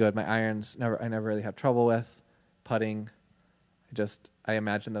drives good. My irons, I never really had trouble with. Putting, I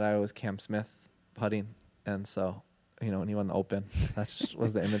imagined that I was Cam Smith putting, and so, when he won the Open, that just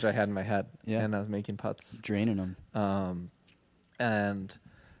was the image I had in my head. Yeah. And I was making putts. Draining them. And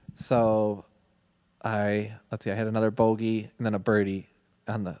so I had another bogey and then a birdie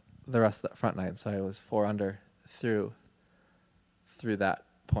on the rest of the front nine. So I was 4 under through that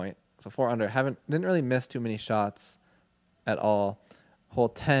point. So 4 under. Didn't really miss too many shots at all. Hole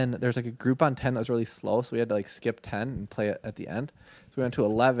 10, there's like a group on 10 that was really slow, so we had to like skip 10 and play it at the end. So we went to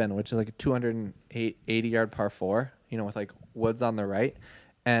 11, which is like a 280-yard par 4, with like woods on the right.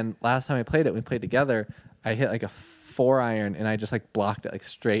 And last time we played together, I hit like a 4-iron and I just like blocked it like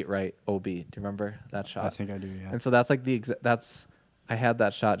straight right OB. Do you remember that shot? I think I do, yeah. And so that's like I had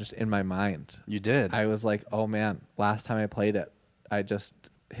that shot just in my mind. You did. I was like, oh man, last time I played it, I just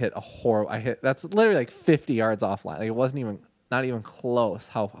hit that's literally like 50 yards offline. Like it wasn't not even close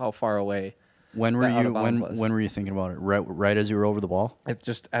how far away. When were you thinking about it? Right as you were over the ball? It's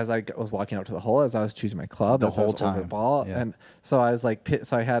just as I was walking out to the hole, as I was choosing my club, the as whole I was over time. the ball, Yeah. and so I was like,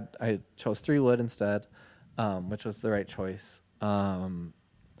 I chose 3-wood instead, which was the right choice. But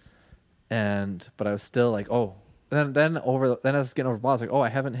I was still like, oh, then I was getting over the ball. I was like, oh, I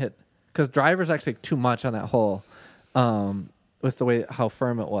haven't hit, because driver's actually too much on that hole, with the way how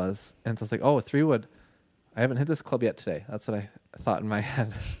firm it was, and so I was like, oh, 3-wood. I haven't hit this club yet today. That's what I thought in my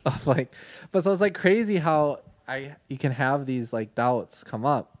head. Of like, but so it's like crazy how you can have these like doubts come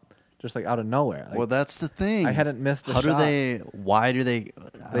up just like out of nowhere. Like, well, that's the thing. I hadn't missed a shot. Why do they?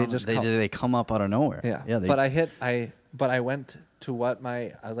 They come up out of nowhere. Yeah. Yeah. But I went to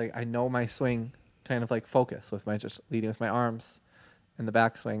I was like, I know my swing kind of like focus with just leading with my arms in the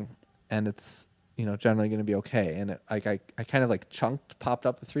backswing, and it's generally going to be okay. And I kind of like popped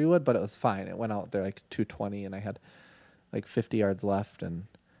up the 3-wood, but it was fine. It went out there like 220, and I had like 50 yards left, and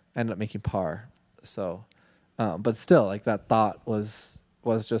ended up making par. So, but still, like that thought was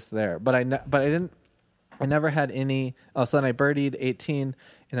just there. But I never had any. Oh, so then I birdied 18, and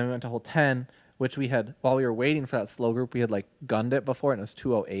then we went to hole 10, which we had while we were waiting for that slow group. We had like gunned it before, and it was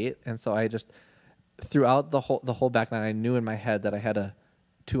 208, and so I just throughout the whole back nine, I knew in my head that I had a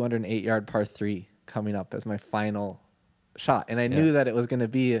 208-yard par 3 coming up as my final shot, and I knew that it was going to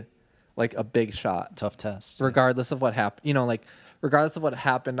be like a big shot, Tough test, regardless of what happened. Regardless of what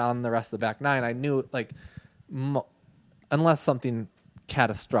happened on the rest of the back nine, I knew like unless something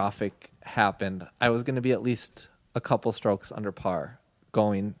catastrophic happened, I was going to be at least a couple strokes under par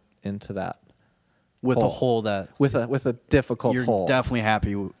going into that with hole. a hole that with a difficult you're hole. definitely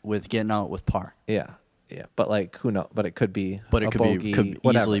happy with getting out with par. Yeah. But like who knows? But it could be. But it a could bogey, could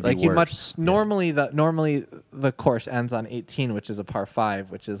whatever. easily be like worse. Normally the course ends on 18, which is a par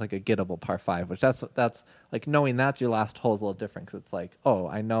 5, which is like a gettable par 5. Which that's like knowing that's your last hole is a little different, because it's like, oh,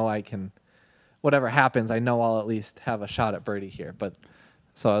 I know I can. Whatever happens, I know I'll at least have a shot at birdie here. But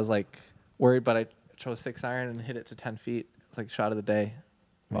so I was like worried, but I chose 6-iron and hit it to 10 feet. It's like shot of the day,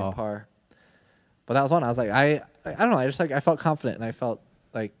 made par. But that was one. I was like, I don't know. I just like I felt confident, and I felt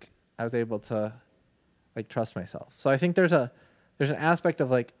like I was able to like trust myself. So I think there's an aspect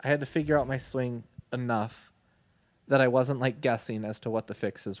of like I had to figure out my swing enough that I wasn't like guessing as to what the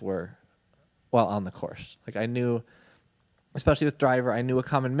fixes were while on the course. Like I knew, especially with driver, I knew a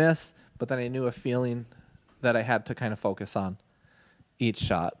common miss, but then I knew a feeling that I had to kind of focus on each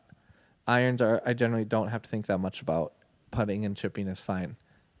shot. Irons I generally don't have to think that much about. Putting and chipping is fine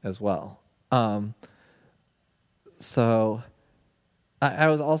as well. So I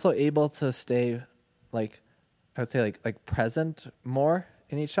was also able to stay, like, I would say like present more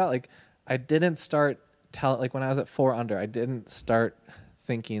in each shot. Like, I didn't start like when I was at 4 under, I didn't start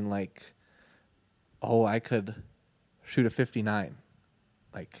thinking like, oh, I could shoot a 59,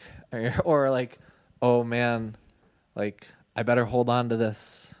 like, or like, oh man, like I better hold on to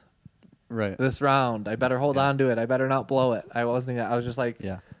this round. I better hold on to it. I better not blow it. I wasn't thinking that. I was just like,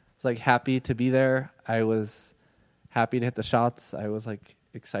 I was like happy to be there. I was happy to hit the shots. I was like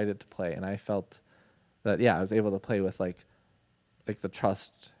excited to play, and I felt that I was able to play with like the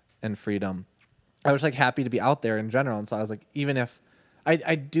trust and freedom. I was like happy to be out there in general, and so I was like, even if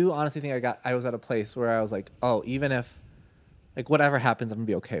I do honestly think I was at a place where I was like, oh, even if like whatever happens, I'm gonna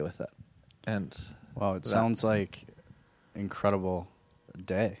be okay with it. And wow, it sounds like incredible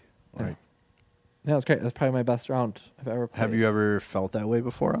day. Like, yeah, it was great. That's probably my best round I've ever played. have you ever felt that way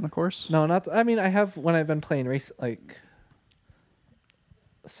before on the course? No, not. I mean, I have when I've been playing race, like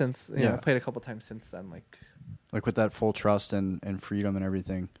since I played a couple times since then. Like with that full trust and freedom and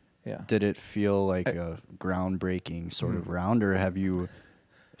everything. Yeah. Did it feel like a groundbreaking sort of round, or have you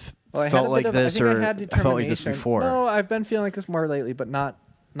felt like this, or I felt like this before? No, I've been feeling like this more lately, but not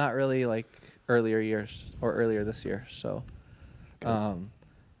really like earlier years or earlier this year. So,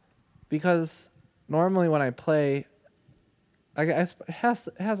 because normally when I play, I guess it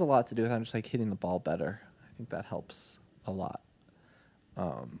has a lot to do with I'm just like hitting the ball better. I think that helps a lot.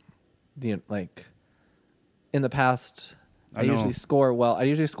 Like in the past, I usually score well.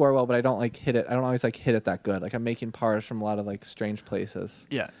 But I don't like hit it. I don't always like hit it that good. Like I'm making pars from a lot of like strange places.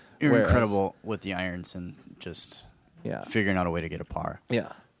 Yeah, you're incredible with the irons and just figuring out a way to get a par.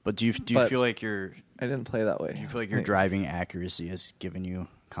 Yeah. But do you feel like I didn't play that way. Do you feel like your driving accuracy has given you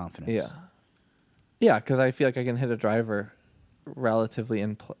confidence? Yeah. Yeah, because I feel like I can hit a driver relatively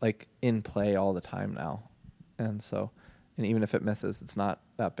in play all the time now, and even if it misses, it's not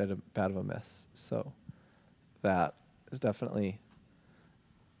that bad of a miss. So that is definitely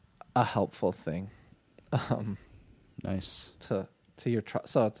a helpful thing. Nice to your trust.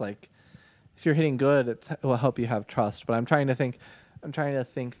 So it's like if you're hitting good, it will help you have trust. But I'm trying to think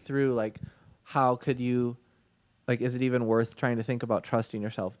through like how could you, like, is it even worth trying to think about trusting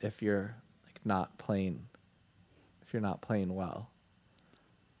yourself if you're like not playing well?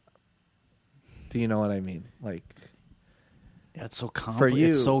 Do you know what I mean? Like, yeah, it's so for you,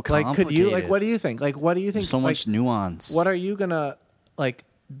 it's so like, complicated. could you, like, what do you think? Like, what do you think? There's so much nuance. What are you gonna, like,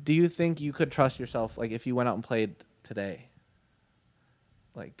 do you think you could trust yourself, like, if you went out and played today?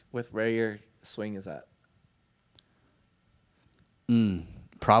 Like, with where your swing is at?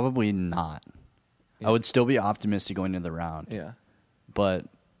 Probably not. Yeah. I would still be optimistic going into the round. Yeah. But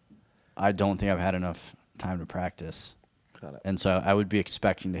I don't think I've had enough time to practice. Got it. And so I would be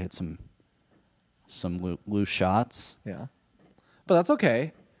expecting to hit some loose shots. Yeah. But that's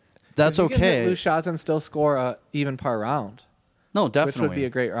okay. That's you okay. can hit loose shots and still score a even par round. No, definitely. Which would be a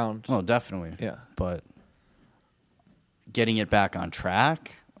great round. No, definitely. Yeah. But getting it back on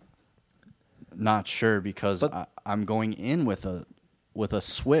track, not sure, because I'm going in with a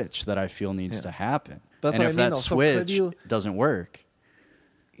switch that I feel needs to happen. That's and what if I mean, that though. switch So doesn't work,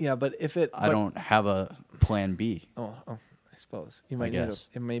 yeah, but if it, I don't have a plan B. Oh, I suppose you might.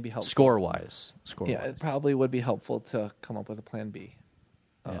 It may be helpful score wise. Yeah, it probably would be helpful to come up with a plan B.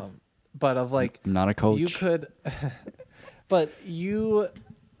 But of like, I'm not a coach. You could, but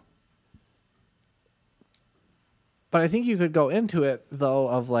I think you could go into it though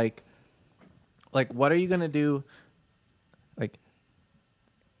of like what are you gonna do? Like,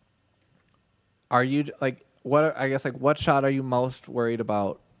 are you like what shot are you most worried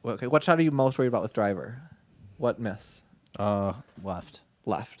about? Okay, what shot are you most worried about with driver? What miss? Left.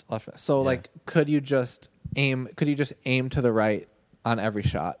 Miss. So like, could you just aim to the right on every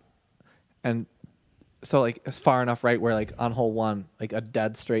shot? And so like it's far enough right where like on hole 1, like a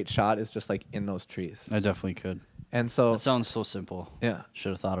dead straight shot is just like in those trees. I definitely could. And so that sounds so simple. Yeah.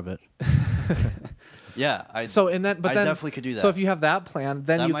 Should have thought of it. Yeah. I definitely could do that. So if you have that plan,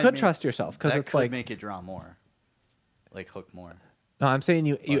 then you could trust yourself, because it's like make it draw more, like hook more. No, I'm saying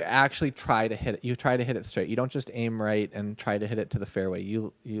you actually try to hit it. You try to hit it straight. You don't just aim right and try to hit it to the fairway.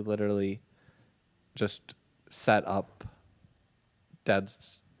 You literally just set up dead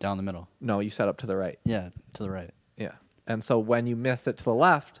down the middle. No, you set up to the right. Yeah, to the right. Yeah. And so when you miss it to the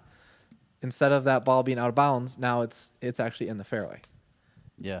left, instead of that ball being out of bounds, now it's actually in the fairway.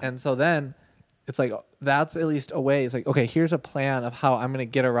 Yeah. And so then it's like, that's at least a way. It's like, okay, here's a plan of how I'm going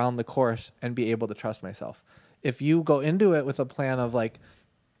to get around the course and be able to trust myself. if you go into it with a plan of like,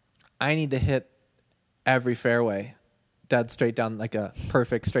 I need to hit every fairway dead straight down, like a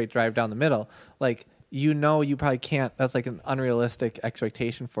perfect straight drive down the middle, like, you probably can't, that's like an unrealistic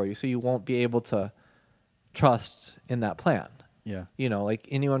expectation for you. So you won't be able to trust in that plan. Yeah. Like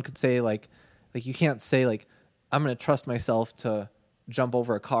anyone could say like you can't say like, I'm going to trust myself to jump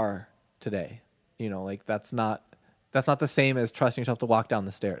over a car today. Like that's not the same as trusting yourself to walk down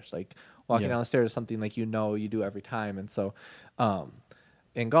the stairs. Like walking down the stairs is something like, you do every time. And so,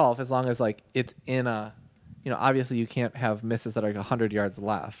 in golf, as long as like it's in a, obviously you can't have misses that are like 100 yards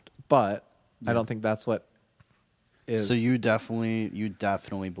left, but I don't think that's what is. So you definitely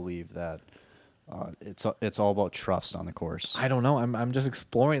believe that it's all about trust on the course. I don't know. I'm just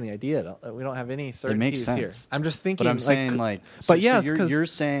exploring the idea. We don't have any certainties it makes sense. here. I'm just thinking. But I'm saying but yes, so you're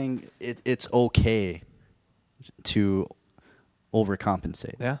saying it's okay to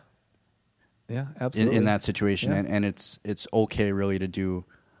overcompensate. Yeah. Yeah, absolutely. In that situation, and it's okay really to do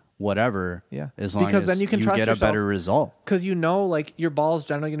whatever. Yeah. As long because as then you can trust get yourself, a better result. Because like your ball's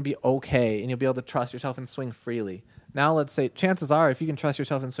generally going to be okay, and you'll be able to trust yourself and swing freely. Now, let's say chances are, if you can trust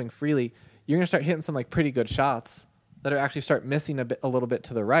yourself and swing freely, you're going to start hitting some like pretty good shots that are actually start missing a little bit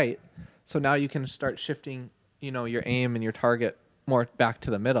to the right. So now you can start shifting, your aim and your target more back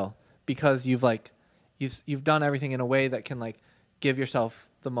to the middle, because you've done everything in a way that can like give yourself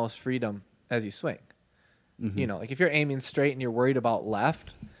the most freedom as you swing. Mm-hmm. Like if you're aiming straight and you're worried about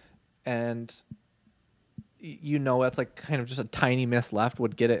left, and that's like kind of just a tiny miss left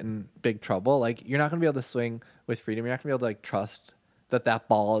would get it in big trouble. Like you're not going to be able to swing with freedom. You're not going to be able to like trust that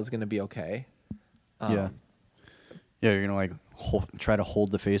ball is going to be okay. Yeah, you're going to like try to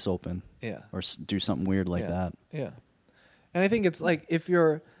hold the face open. Yeah. Or do something weird like that. Yeah. And I think it's like if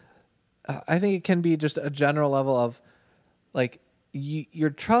you're, I think it can be just a general level of like you're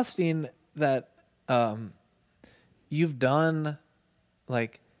trusting that you've done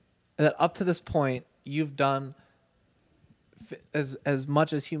like that up to this point you've done as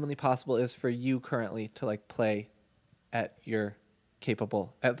much as humanly possible is for you currently to like play at your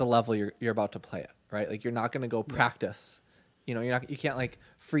capable at the level you're about to play at, right? Like you're not going to go practice. You can't like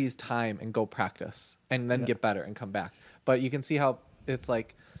freeze time and go practice and then get better and come back. But you can see how it's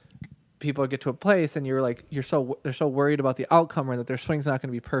like people get to a place and they're so worried about the outcome or that their swing's not going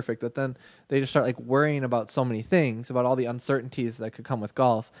to be perfect that then they just start like worrying about so many things, about all the uncertainties that could come with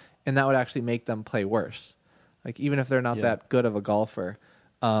golf, and that would actually make them play worse. Like even if they're not that good of a golfer.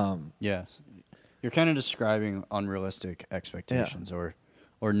 Yes. You're kind of describing unrealistic expectations or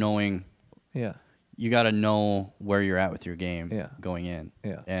knowing. Yeah. You got to know where you're at with your game going in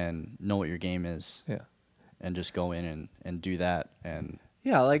and know what your game is. Yeah. And just go in and do that. And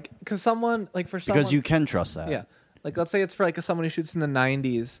yeah, like because you can trust that. Yeah. Like let's say it's for like someone who shoots in the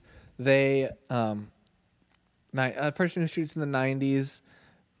 90s. A person who shoots in the 90s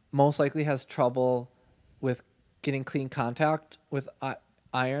most likely has trouble with getting clean contact with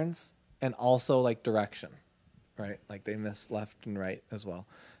irons and also like direction, right? Like they miss left and right as well.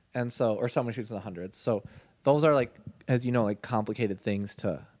 And so, or someone shoots in the hundreds. So those are like, as you know, like complicated things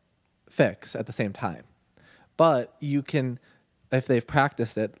to fix at the same time. But you can, if they've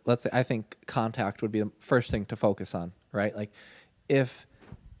practiced it, let's say, I think contact would be the first thing to focus on, right? Like if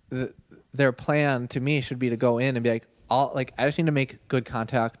their plan to me should be to go in and be like, I just need to make good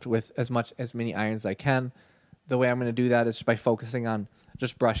contact with as many irons as I can. The way I'm going to do that is just by focusing on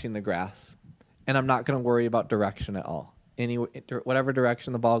just brushing the grass. And I'm not going to worry about direction at all. Whatever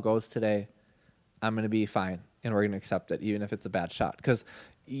direction the ball goes today, I'm going to be fine, and we're going to accept it, even if it's a bad shot. Because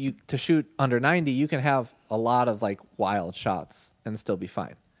to shoot under 90, you can have a lot of like wild shots and still be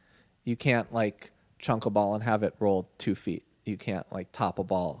fine. You can't like chunk a ball and have it roll 2 feet. You can't like top a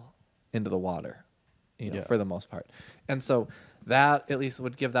ball into the water, for the most part. And so that at least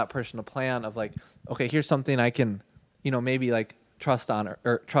would give that person a plan of like, okay, here's something I can, maybe like trust on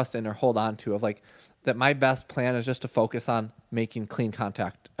or trust in or hold on to, of like that my best plan is just to focus on making clean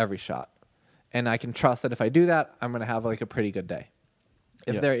contact every shot. And I can trust that if I do that, I'm going to have like a pretty good day.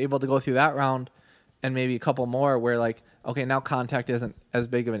 If they're able to go through that round and maybe a couple more where like, okay, now contact isn't as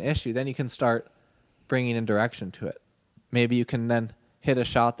big of an issue, then you can start bringing in direction to it. Maybe you can then hit a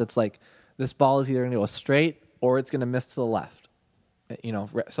shot that's like, this ball is either going to go straight or it's going to miss to the left.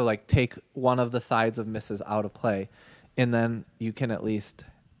 So like take one of the sides of misses out of play, and then you can at least,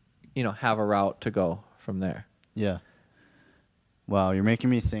 have a route to go from there. Yeah. Wow, you're making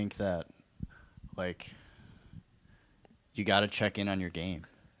me think that, like, you got to check in on your game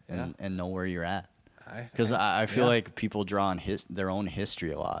and know where you're at. Because I feel like people draw on their own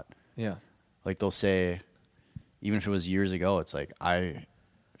history a lot. Yeah. Like they'll say, even if it was years ago, it's like I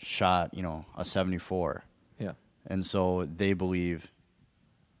shot, a 74. Yeah. And so they believe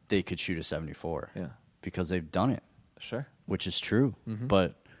they could shoot a 74 because they've done it. Sure. Which is true.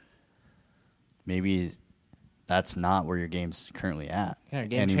 But maybe that's not where your game's currently at your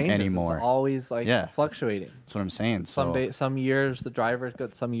game changes. Anymore. It's always fluctuating. That's what I'm saying. So some years the driver is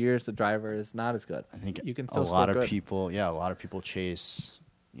good, some years the driver is not as good. I think you can still a lot score of good. people, a lot of people chase,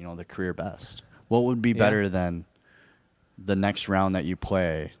 the career best. What would be better than the next round that you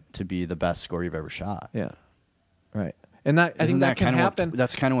play to be the best score you've ever shot? Yeah. Right. And I think that can happen.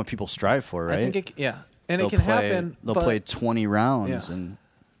 That's kind of what people strive for, right? I think and it can happen. They'll play 20 rounds, and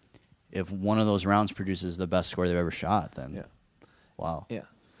if one of those rounds produces the best score they've ever shot, then wow. Yeah.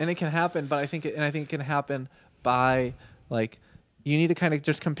 And it can happen, but I think it can happen by you need to kind of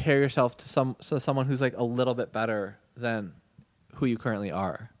just compare yourself to someone who's a little bit better than who you currently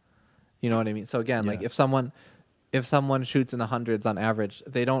are. You know what I mean? So again, if someone shoots in the hundreds on average,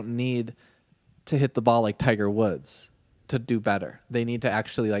 they don't need to hit the ball like Tiger Woods to do better. They need to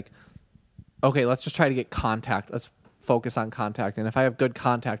actually okay, let's just try to get contact. Let's focus on contact. And if I have good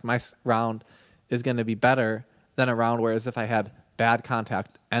contact, my round is going to be better than a round whereas if I had bad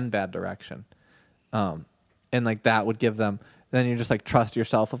contact and bad direction. And that would give them, then you just trust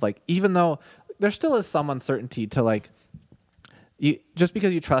yourself of even though there still is some uncertainty to just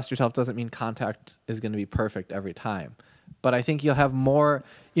because you trust yourself doesn't mean contact is going to be perfect every time. But I think you'll have more,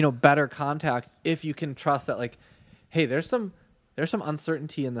 better contact if you can trust that hey, there's some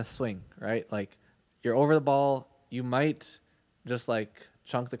uncertainty in this swing, right? You're over the ball, you might just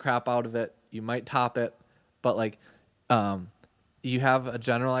chunk the crap out of it, you might top it, but you have a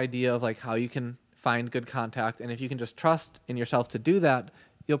general idea of how you can find good contact, and if you can just trust in yourself to do that,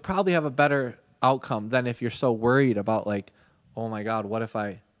 you'll probably have a better outcome than if you're so worried about oh my God, what if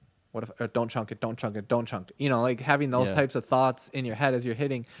don't chunk it, having those types of thoughts in your head as you're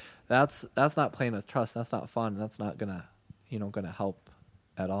hitting, that's not playing with trust. That's not fun. That's not gonna help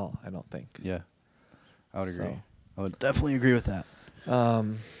at all, I don't think. Yeah, I would agree. I would definitely agree with that. All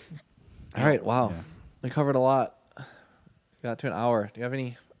right, wow. Yeah. We covered a lot. Got to an hour. Do you have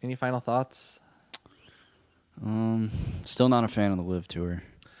any final thoughts? Still not a fan of the Live Tour.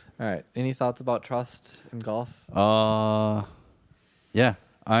 All right. Any thoughts about trust in golf? Yeah.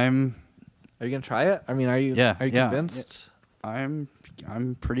 Are you gonna try it? I mean, are you convinced? I'm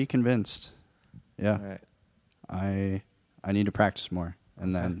pretty convinced. Yeah. All right. I need to practice more,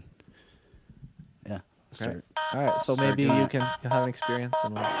 and then start. All right. So maybe you'll have an experience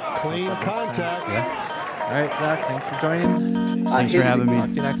and we'll Clean contact. Yeah. All right, Zach. Thanks for joining. Thanks for having me. Talk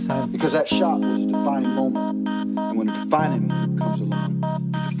to you next time. Because that shot was a defining moment. And when a defining moment comes along,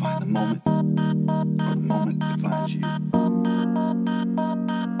 you define the moment, or the moment defines you.